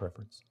about time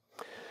preference.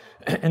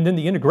 And then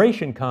the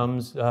integration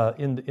comes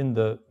in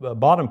the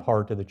bottom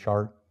part of the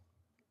chart.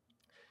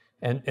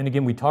 And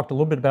again, we talked a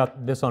little bit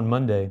about this on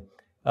Monday.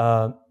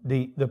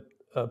 The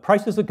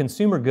prices of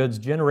consumer goods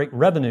generate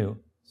revenue.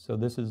 So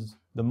this is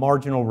the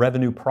marginal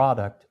revenue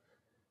product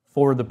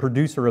for the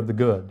producer of the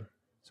good.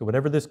 So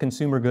whatever this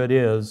consumer good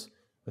is,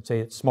 let's say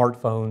it's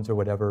smartphones or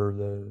whatever,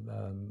 the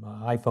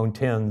iPhone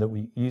 10 that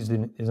we used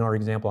in our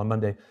example on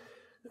Monday,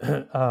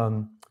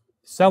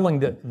 selling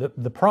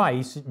the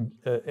price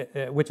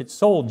at which it's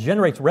sold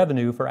generates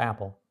revenue for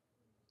Apple.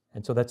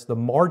 And so that's the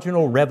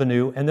marginal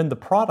revenue. And then the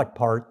product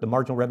part, the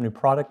marginal revenue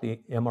product, the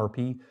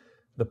MRP,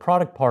 the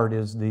product part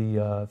is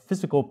the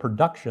physical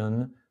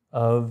production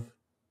of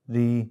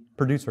the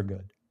producer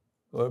good.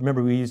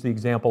 Remember, we used the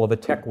example of a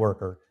tech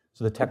worker.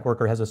 So the tech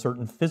worker has a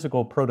certain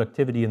physical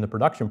productivity in the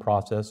production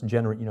process.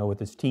 With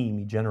his team,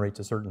 he generates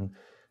a certain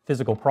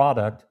physical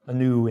product, a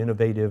new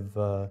innovative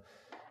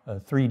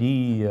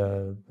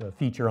 3D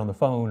feature on the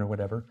phone or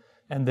whatever.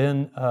 And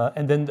then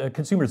the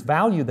consumers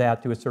value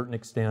that to a certain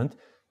extent,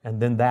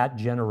 and then that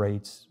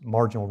generates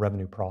marginal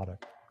revenue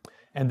product.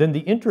 And then the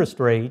interest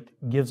rate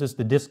gives us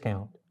the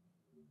discount.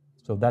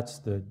 So that's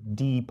the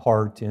D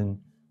part in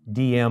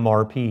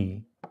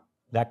DMRP.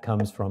 That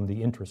comes from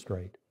the interest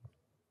rate.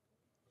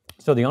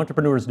 So the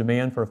entrepreneur's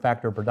demand for a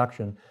factor of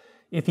production,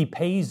 if he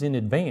pays in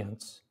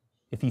advance,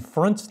 if he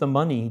fronts the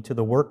money to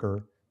the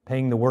worker,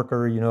 paying the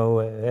worker,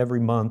 every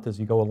month as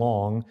you go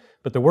along,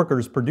 but the worker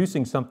is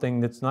producing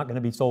something that's not going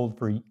to be sold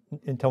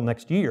until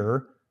next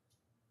year,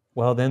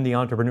 well, then the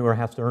entrepreneur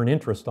has to earn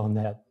interest on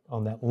that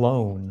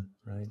loan,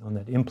 right? On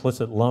that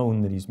implicit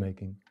loan that he's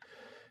making.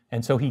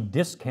 And so he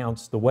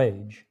discounts the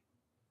wage.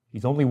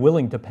 He's only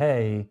willing to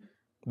pay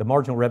the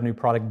marginal revenue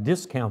product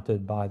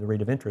discounted by the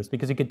rate of interest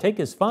because he could take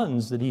his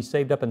funds that he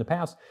saved up in the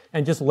past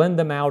and just lend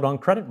them out on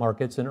credit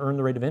markets and earn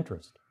the rate of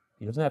interest.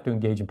 He doesn't have to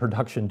engage in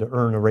production to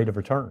earn a rate of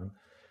return.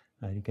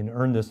 He can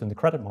earn this in the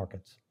credit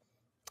markets.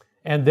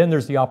 And then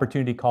there's the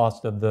opportunity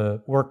cost of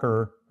the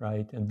worker,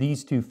 right? And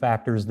these two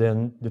factors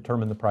then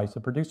determine the price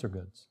of producer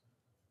goods.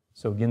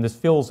 So again, this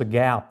fills a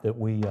gap that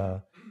we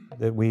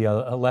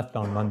left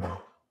on Monday.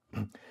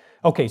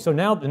 Okay, so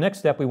now the next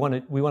step, we want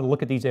to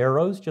look at these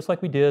arrows, just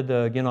like we did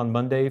again on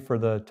Monday for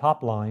the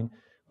top line.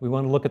 We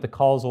want to look at the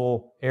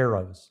causal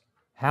arrows.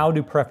 How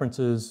do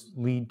preferences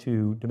lead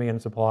to demand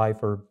and supply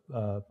for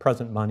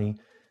present money?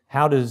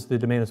 How does the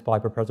demand and supply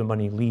for present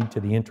money lead to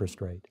the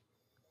interest rate?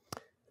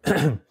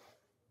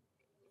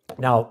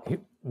 Now,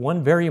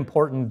 one very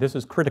important, this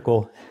is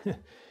critical,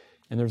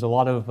 and there's a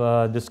lot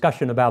of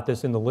discussion about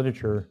this in the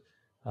literature.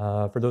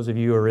 For those of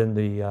you who are in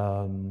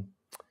the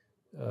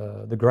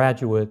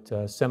graduate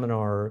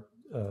seminar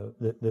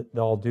that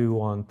I'll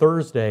do on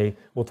Thursday,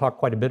 we'll talk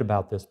quite a bit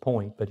about this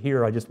point, but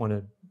here I just want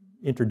to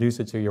introduce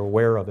it so you're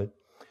aware of it.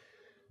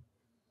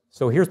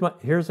 So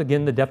here's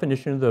again the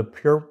definition of the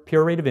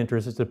pure rate of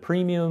interest. It's the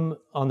premium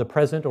on the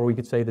present, or we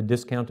could say the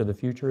discount of the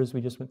future, as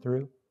we just went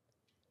through.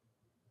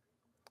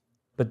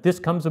 But this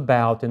comes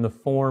about in the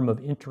form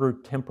of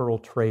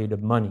intertemporal trade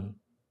of money.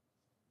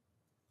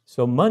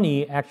 So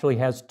money actually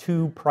has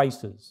two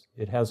prices.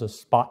 It has a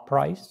spot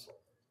price,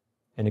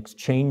 an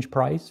exchange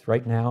price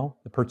right now,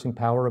 the purchasing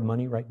power of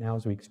money right now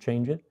as we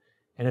exchange it,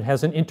 and it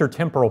has an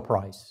intertemporal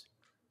price.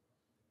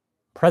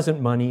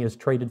 Present money is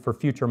traded for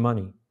future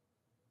money.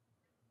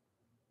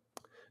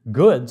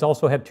 Goods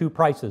also have two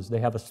prices. They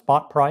have a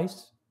spot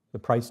price, the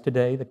price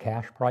today, the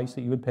cash price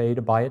that you would pay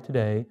to buy it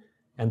today,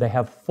 and they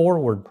have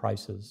forward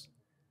prices.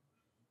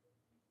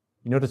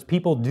 You notice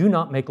people do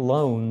not make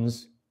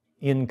loans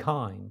in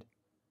kind.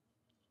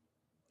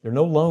 There are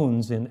no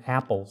loans in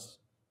apples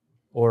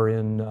or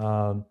in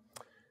lug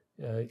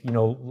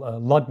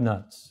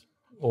nuts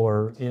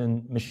or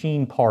in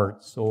machine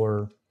parts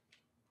or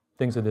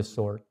things of this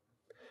sort.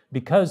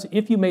 Because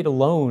if you made a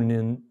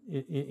loan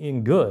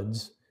in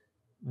goods,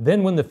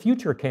 then when the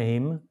future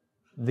came,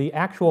 the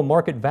actual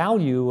market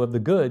value of the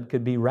good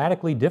could be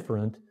radically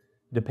different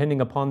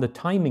depending upon the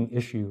timing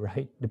issue,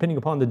 right? Depending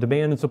upon the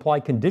demand and supply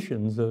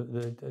conditions,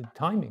 the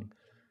timing.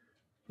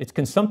 Its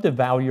consumptive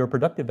value or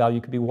productive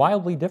value could be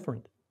wildly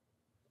different.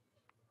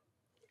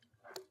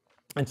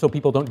 And so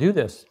people don't do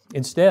this.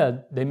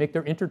 Instead, they make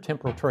their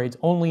intertemporal trades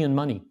only in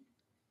money.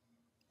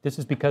 This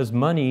is because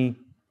money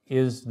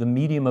is the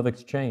medium of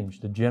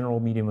exchange, the general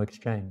medium of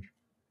exchange.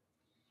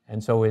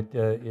 And so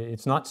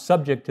it's not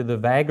subject to the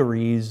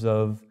vagaries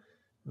of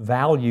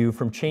value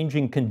from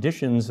changing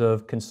conditions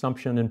of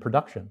consumption and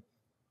production.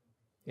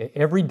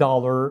 Every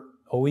dollar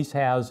always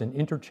has an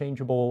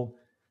interchangeable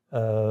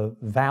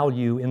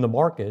value in the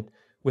market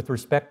with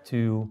respect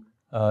to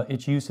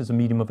its use as a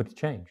medium of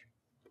exchange.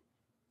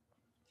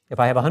 If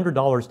I have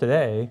 $100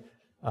 today,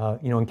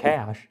 in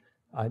cash,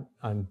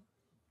 I'm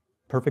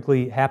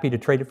perfectly happy to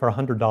trade it for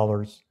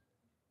 $100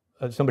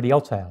 somebody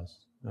else has,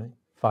 right?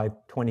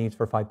 520s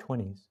for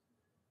 520s.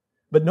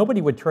 But nobody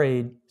would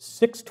trade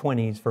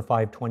 620s for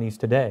 520s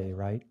today,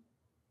 right?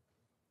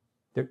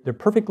 They're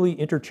perfectly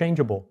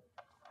interchangeable.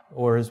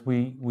 Or as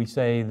we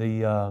say,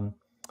 the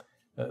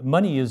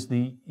money is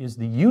the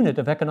unit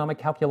of economic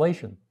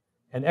calculation.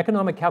 And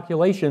economic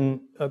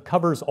calculation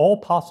covers all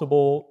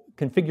possible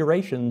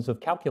configurations of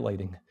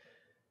calculating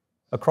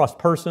across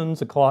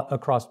persons,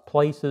 across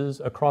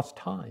places, across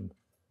time.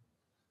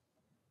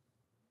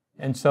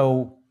 And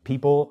so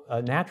people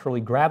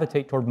naturally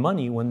gravitate toward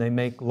money when they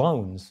make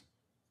loans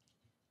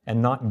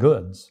and not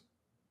goods.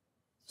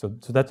 So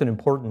that's an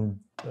important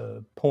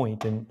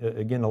point. And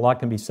again, a lot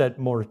can be said,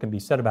 more can be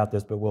said about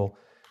this, but we'll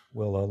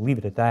leave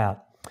it at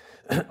that.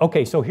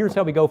 Okay, so here's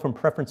how we go from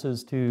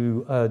preferences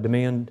to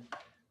demand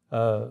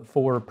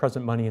for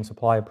present money and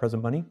supply of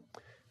present money.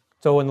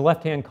 So in the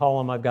left-hand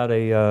column, I've got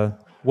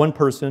one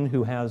person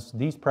who has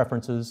these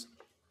preferences.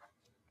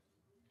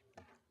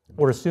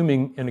 We're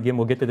assuming, and again,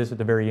 we'll get to this at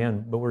the very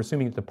end, but we're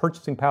assuming that the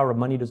purchasing power of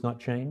money does not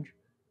change.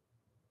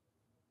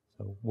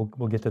 So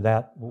we'll get to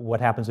that.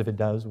 What happens if it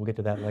does? We'll get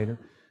to that later.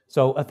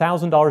 So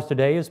 $1,000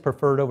 today is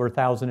preferred over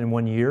 $1,000 in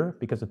 1 year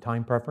because of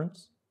time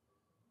preference.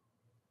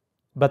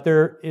 But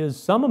there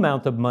is some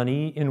amount of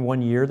money in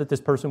 1 year that this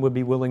person would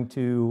be willing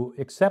to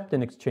accept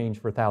in exchange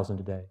for $1,000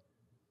 today.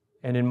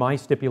 And in my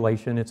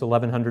stipulation, it's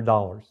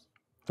 $1,100.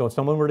 So if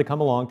someone were to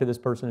come along to this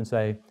person and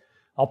say,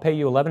 I'll pay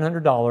you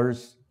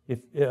 $1,100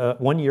 if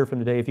 1 year from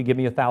today if you give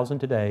me $1,000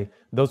 today,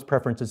 those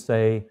preferences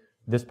say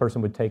this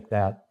person would take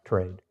that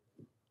trade.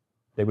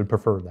 They would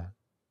prefer that.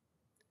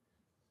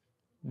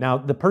 Now,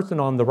 the person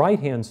on the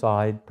right-hand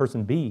side,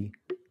 person B,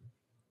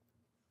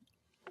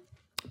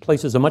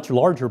 places a much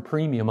larger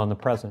premium on the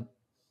present.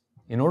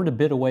 In order to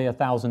bid away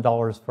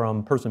 $1,000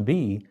 from person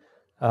B,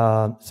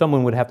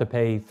 someone would have to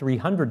pay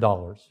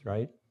 $300,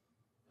 right,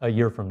 a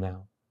year from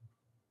now.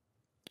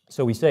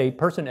 So we say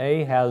person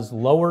A has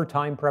lower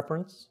time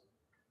preference.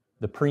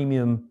 The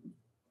premium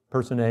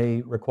person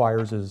A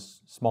requires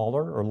is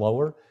smaller or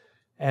lower.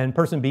 And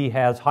person B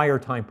has higher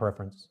time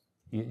preference.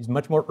 He's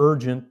much more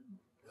urgent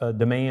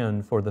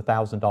demand for the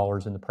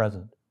 $1,000 in the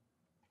present.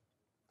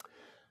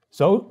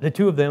 So the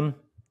two of them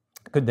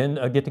could then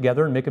get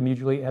together and make a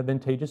mutually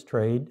advantageous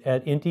trade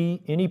at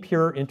any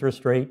pure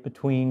interest rate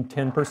between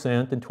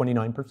 10% and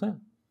 29%.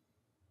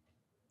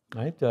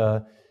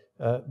 Right?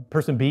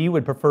 Person B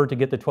would prefer to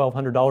get the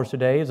 $1,200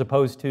 today as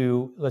opposed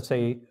to, let's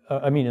say,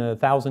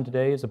 $1,000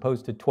 today as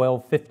opposed to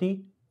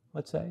 $1,250,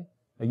 let's say,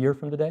 a year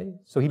from today.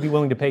 So he'd be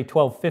willing to pay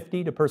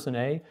 $1,250 to person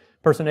A.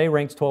 Person A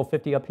ranks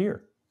 $1,250 up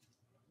here.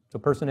 So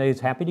person A is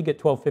happy to get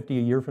 $1,250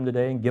 a year from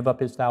today and give up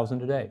his $1,000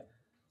 today.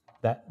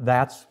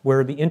 That's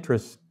where the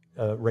interest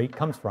rate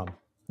comes from,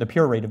 the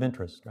pure rate of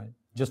interest, right?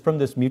 Just from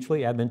this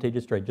mutually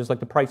advantageous trade. Just like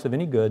the price of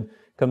any good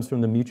comes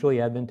from the mutually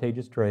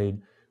advantageous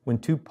trade when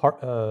two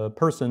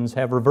persons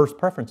have reverse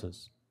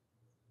preferences.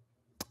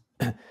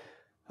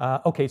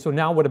 Okay, so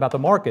now what about the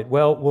market?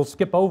 Well, we'll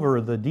skip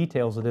over the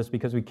details of this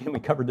because we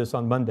covered this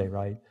on Monday,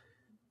 right?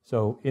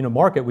 So in a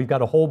market, we've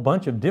got a whole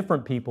bunch of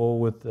different people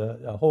with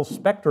a whole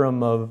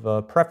spectrum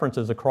of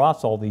preferences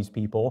across all these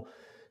people.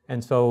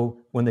 And so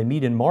when they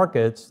meet in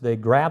markets, they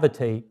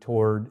gravitate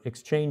toward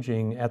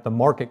exchanging at the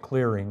market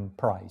clearing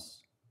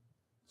price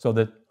so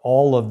that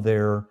all of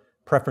their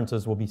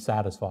preferences will be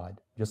satisfied,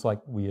 just like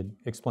we had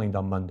explained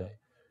on Monday.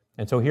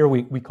 And so here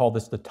we call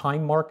this the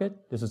time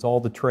market. This is all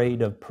the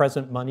trade of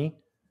present money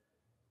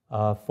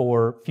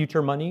for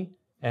future money.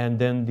 And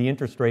then the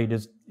interest rate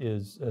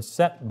is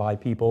set by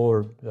people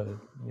or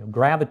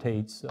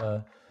gravitates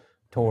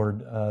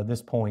toward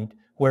this point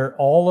where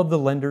all of the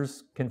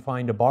lenders can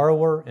find a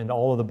borrower and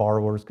all of the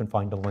borrowers can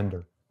find a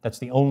lender. That's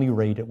the only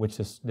rate at which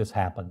this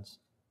happens.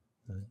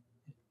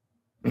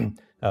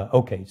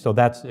 Okay, so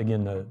that's,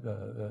 again,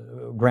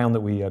 the ground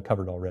that we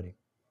covered already.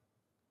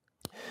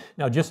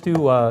 Now, just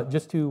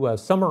to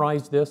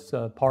summarize this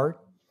part,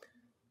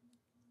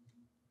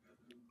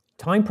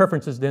 time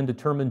preferences then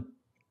determine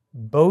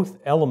both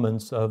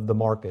elements of the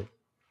market.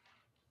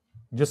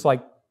 Just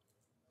like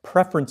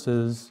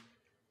preferences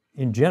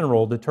in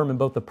general determine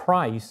both the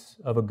price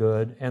of a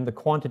good and the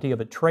quantity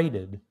of it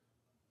traded,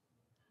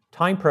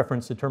 time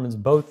preference determines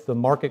both the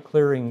market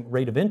clearing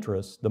rate of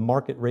interest, the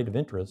market rate of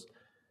interest,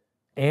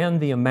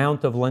 and the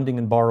amount of lending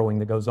and borrowing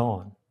that goes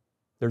on.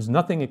 There's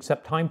nothing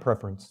except time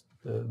preference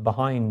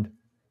behind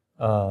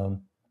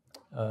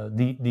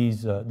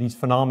these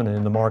phenomena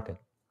in the market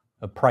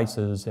of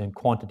prices and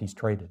quantities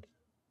traded.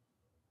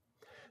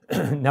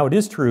 Now, it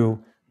is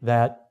true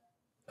that,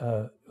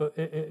 and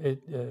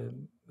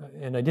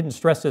I didn't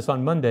stress this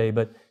on Monday,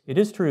 but it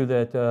is true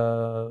that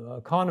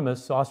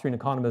Austrian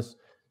economists,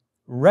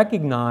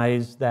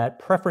 recognize that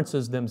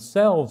preferences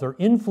themselves are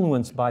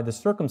influenced by the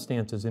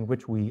circumstances in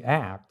which we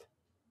act.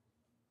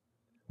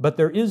 But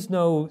there is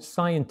no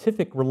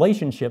scientific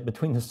relationship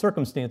between the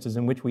circumstances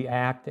in which we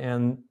act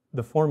and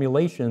the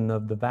formulation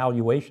of the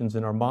valuations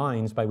in our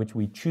minds by which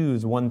we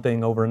choose one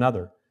thing over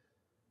another.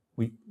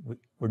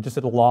 We're just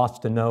at a loss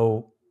to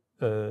know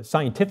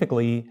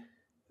scientifically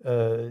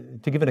to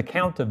give an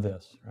account of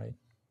this, right?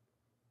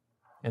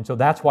 And so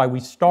that's why we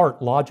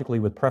start logically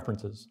with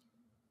preferences.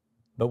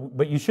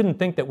 But you shouldn't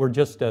think that we're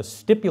just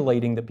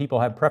stipulating that people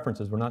have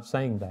preferences. We're not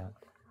saying that.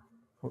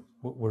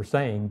 We're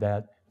saying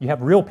that you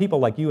have real people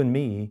like you and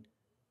me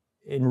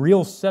in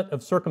real set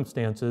of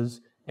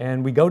circumstances,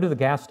 and we go to the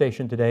gas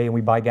station today and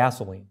we buy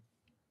gasoline.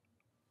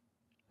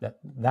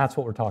 That's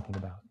what we're talking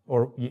about.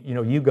 Or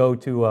you go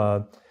to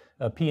a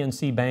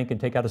PNC bank and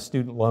take out a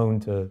student loan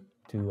to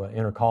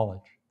enter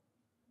college.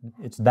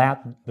 It's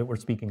that we're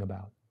speaking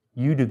about.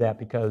 You do that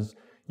because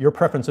your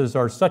preferences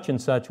are such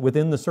and such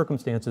within the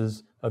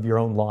circumstances of your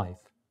own life.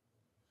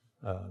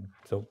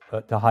 So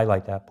to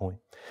highlight that point.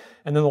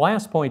 And then the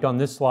last point on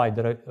this slide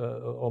that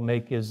I'll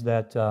make is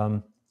that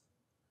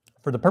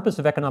for the purpose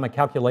of economic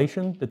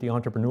calculation that the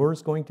entrepreneur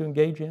is going to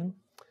engage in,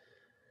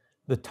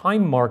 the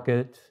time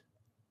market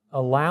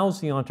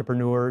allows the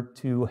entrepreneur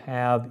to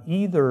have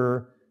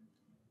either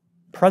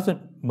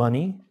present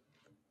money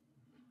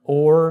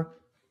or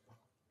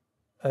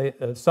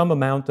some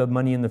amount of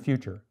money in the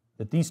future,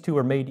 that these two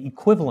are made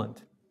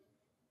equivalent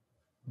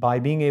by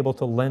being able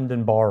to lend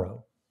and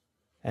borrow.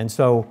 And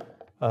so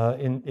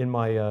in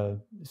my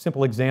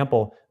simple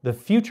example, the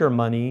future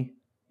money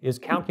is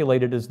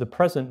calculated as the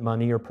present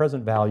money or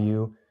present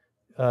value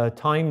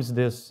times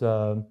this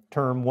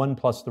term 1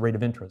 plus the rate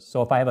of interest.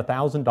 So if I have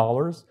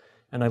 $1,000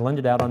 and I lend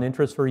it out on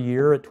interest for a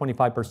year at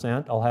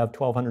 25%, I'll have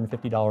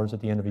 $1,250 at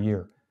the end of a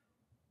year.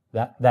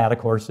 That of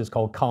course is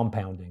called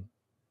compounding.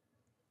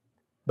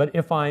 But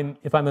if I'm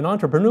an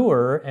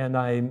entrepreneur and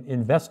I'm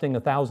investing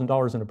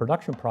 $1,000 in a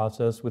production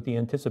process with the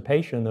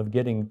anticipation of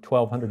getting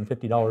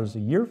 $1,250 a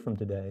year from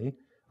today,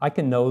 I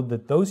can know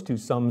that those two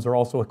sums are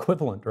also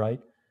equivalent,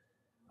 right?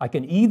 I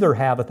can either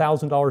have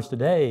 $1,000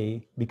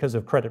 today because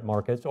of credit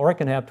markets, or I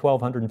can have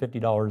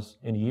 $1,250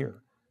 in a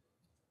year.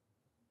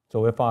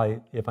 So if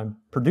I'm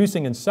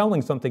producing and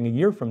selling something a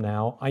year from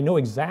now, I know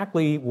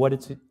exactly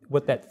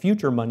what that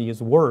future money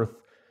is worth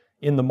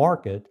in the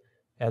market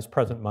as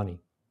present money.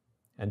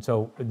 And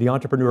so the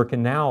entrepreneur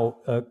can now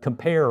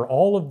compare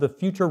all of the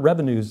future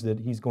revenues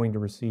that he's going to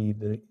receive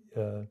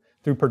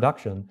through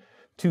production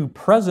to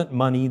present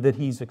money that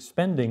he's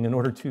expending in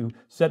order to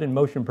set in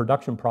motion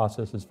production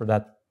processes for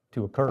that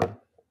to occur.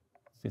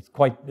 It's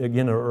quite,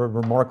 again, a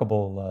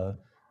remarkable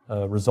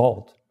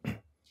result.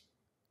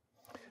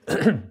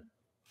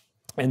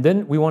 And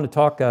then we want to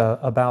talk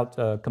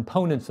about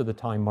components of the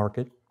time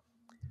market.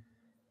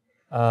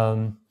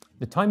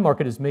 The time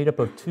market is made up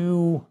of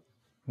two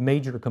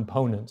major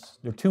components.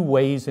 There are two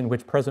ways in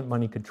which present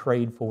money could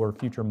trade for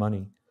future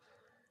money.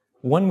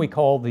 One we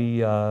call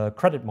the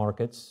credit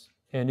markets,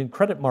 and in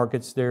credit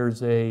markets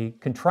there's a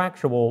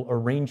contractual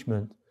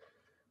arrangement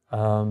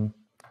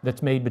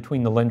that's made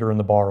between the lender and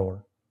the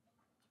borrower.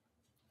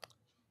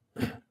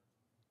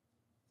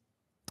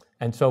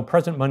 And so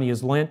present money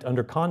is lent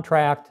under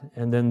contract,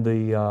 and then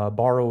the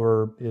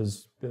borrower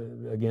is,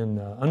 again,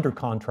 under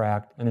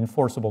contract, an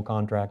enforceable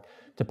contract,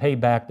 to pay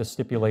back the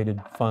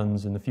stipulated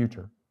funds in the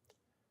future.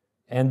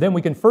 And then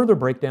we can further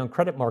break down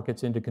credit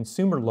markets into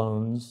consumer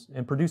loans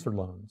and producer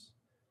loans.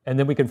 And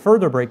then we can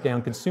further break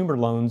down consumer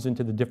loans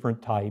into the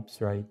different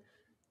types, right?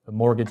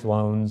 Mortgage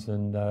loans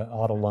and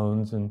auto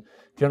loans and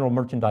general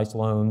merchandise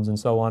loans and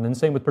so on. And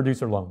same with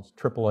producer loans,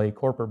 AAA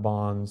corporate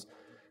bonds,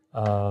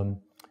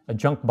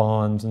 junk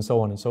bonds, and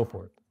so on and so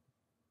forth.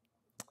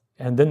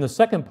 And then the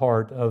second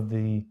part of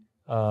the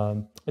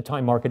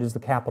time market is the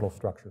capital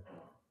structure.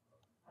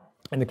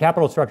 And the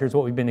capital structure is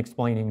what we've been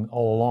explaining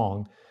all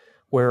along,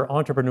 where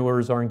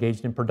entrepreneurs are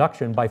engaged in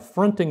production by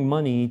fronting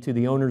money to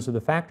the owners of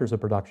the factors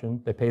of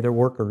production. They pay their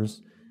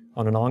workers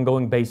on an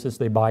ongoing basis.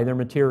 They buy their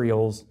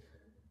materials.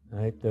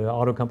 Right? The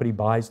auto company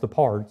buys the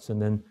parts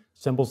and then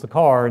assembles the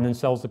car and then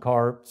sells the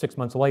car 6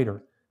 months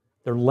later.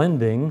 They're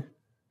lending,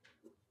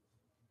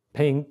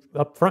 paying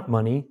upfront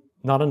money,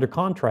 not under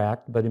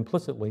contract, but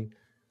implicitly,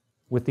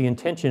 with the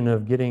intention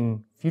of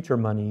getting future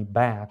money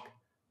back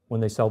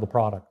when they sell the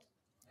product.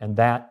 And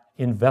that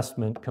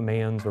investment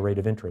commands a rate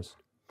of interest.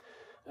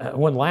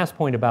 One last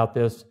point about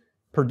this,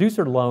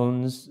 producer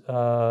loans,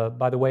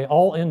 by the way,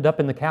 all end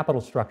up in the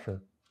capital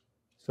structure.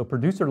 So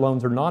producer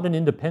loans are not an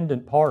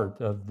independent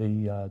part of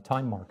the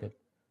time market.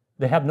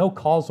 They have no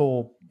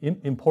causal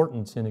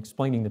importance in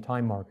explaining the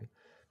time market.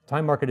 The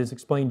time market is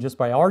explained just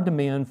by our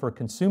demand for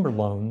consumer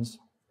loans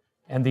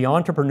and the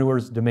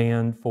entrepreneur's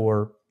demand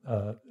for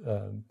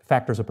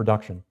factors of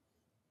production.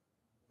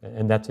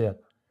 And that's it.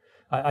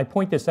 I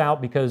point this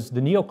out because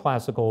the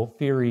neoclassical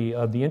theory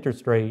of the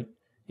interest rate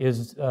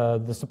is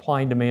the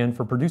supply and demand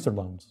for producer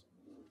loans.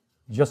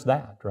 Just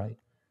that, right?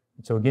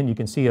 So again, you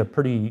can see a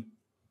pretty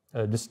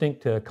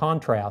distinct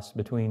contrast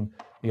between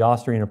the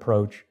Austrian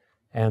approach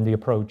and the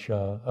approach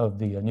of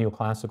the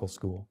neoclassical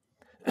school.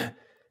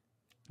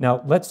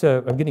 Now, let's,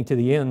 I'm getting to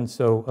the end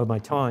of my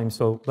time,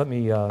 so let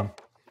me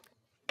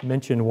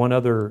mention one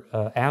other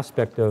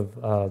aspect of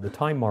the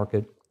time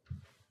market.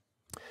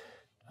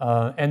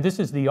 And this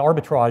is the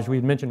arbitrage, we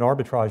had mentioned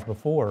arbitrage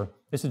before.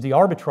 This is the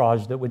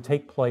arbitrage that would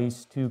take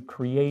place to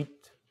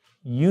create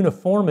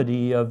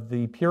uniformity of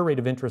the pure rate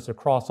of interest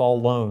across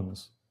all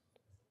loans.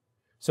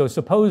 So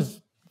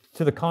suppose,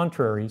 to the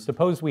contrary,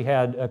 suppose we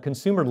had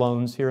consumer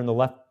loans here in the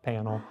left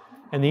panel,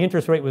 and the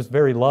interest rate was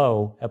very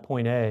low at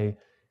point A,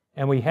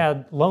 and we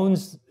had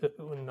loans,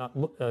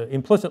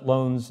 implicit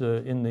loans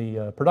in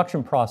the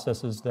production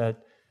processes that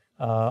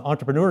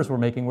entrepreneurs were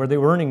making where they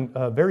were earning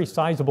very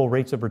sizable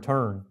rates of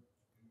return.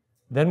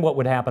 Then what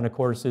would happen, of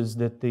course, is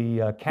that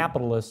the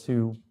capitalists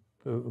who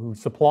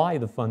supply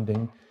the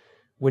funding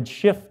would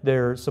shift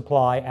their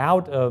supply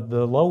out of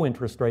the low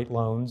interest rate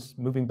loans,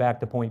 moving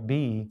back to point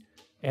B,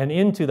 and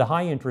into the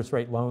high interest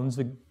rate loans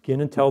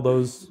again until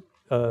those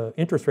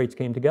interest rates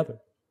came together.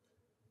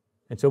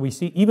 And so we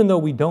see, even though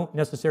we don't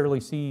necessarily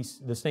see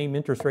the same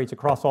interest rates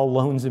across all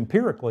loans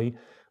empirically,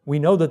 we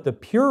know that the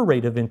pure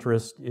rate of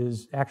interest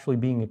is actually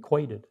being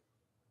equated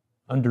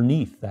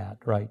underneath that,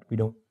 right? We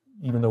don't,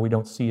 even though we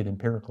don't see it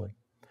empirically.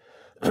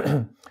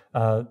 So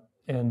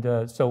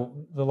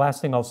the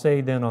last thing I'll say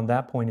then on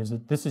that point is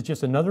that this is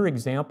just another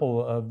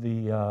example of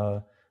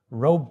the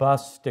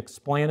robust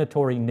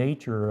explanatory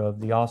nature of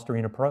the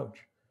Austrian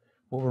approach.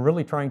 What we're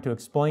really trying to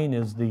explain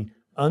is the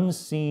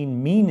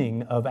unseen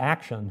meaning of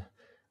action,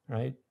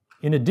 right?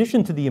 In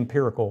addition to the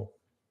empirical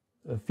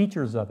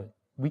features of it,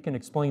 we can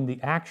explain the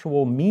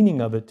actual meaning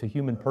of it to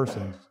human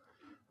persons,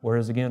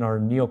 whereas again, our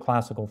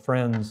neoclassical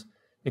friends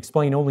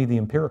explain only the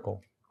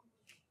empirical.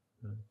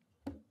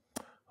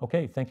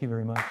 Okay, thank you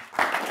very much.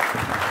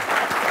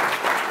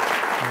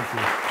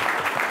 Thank you.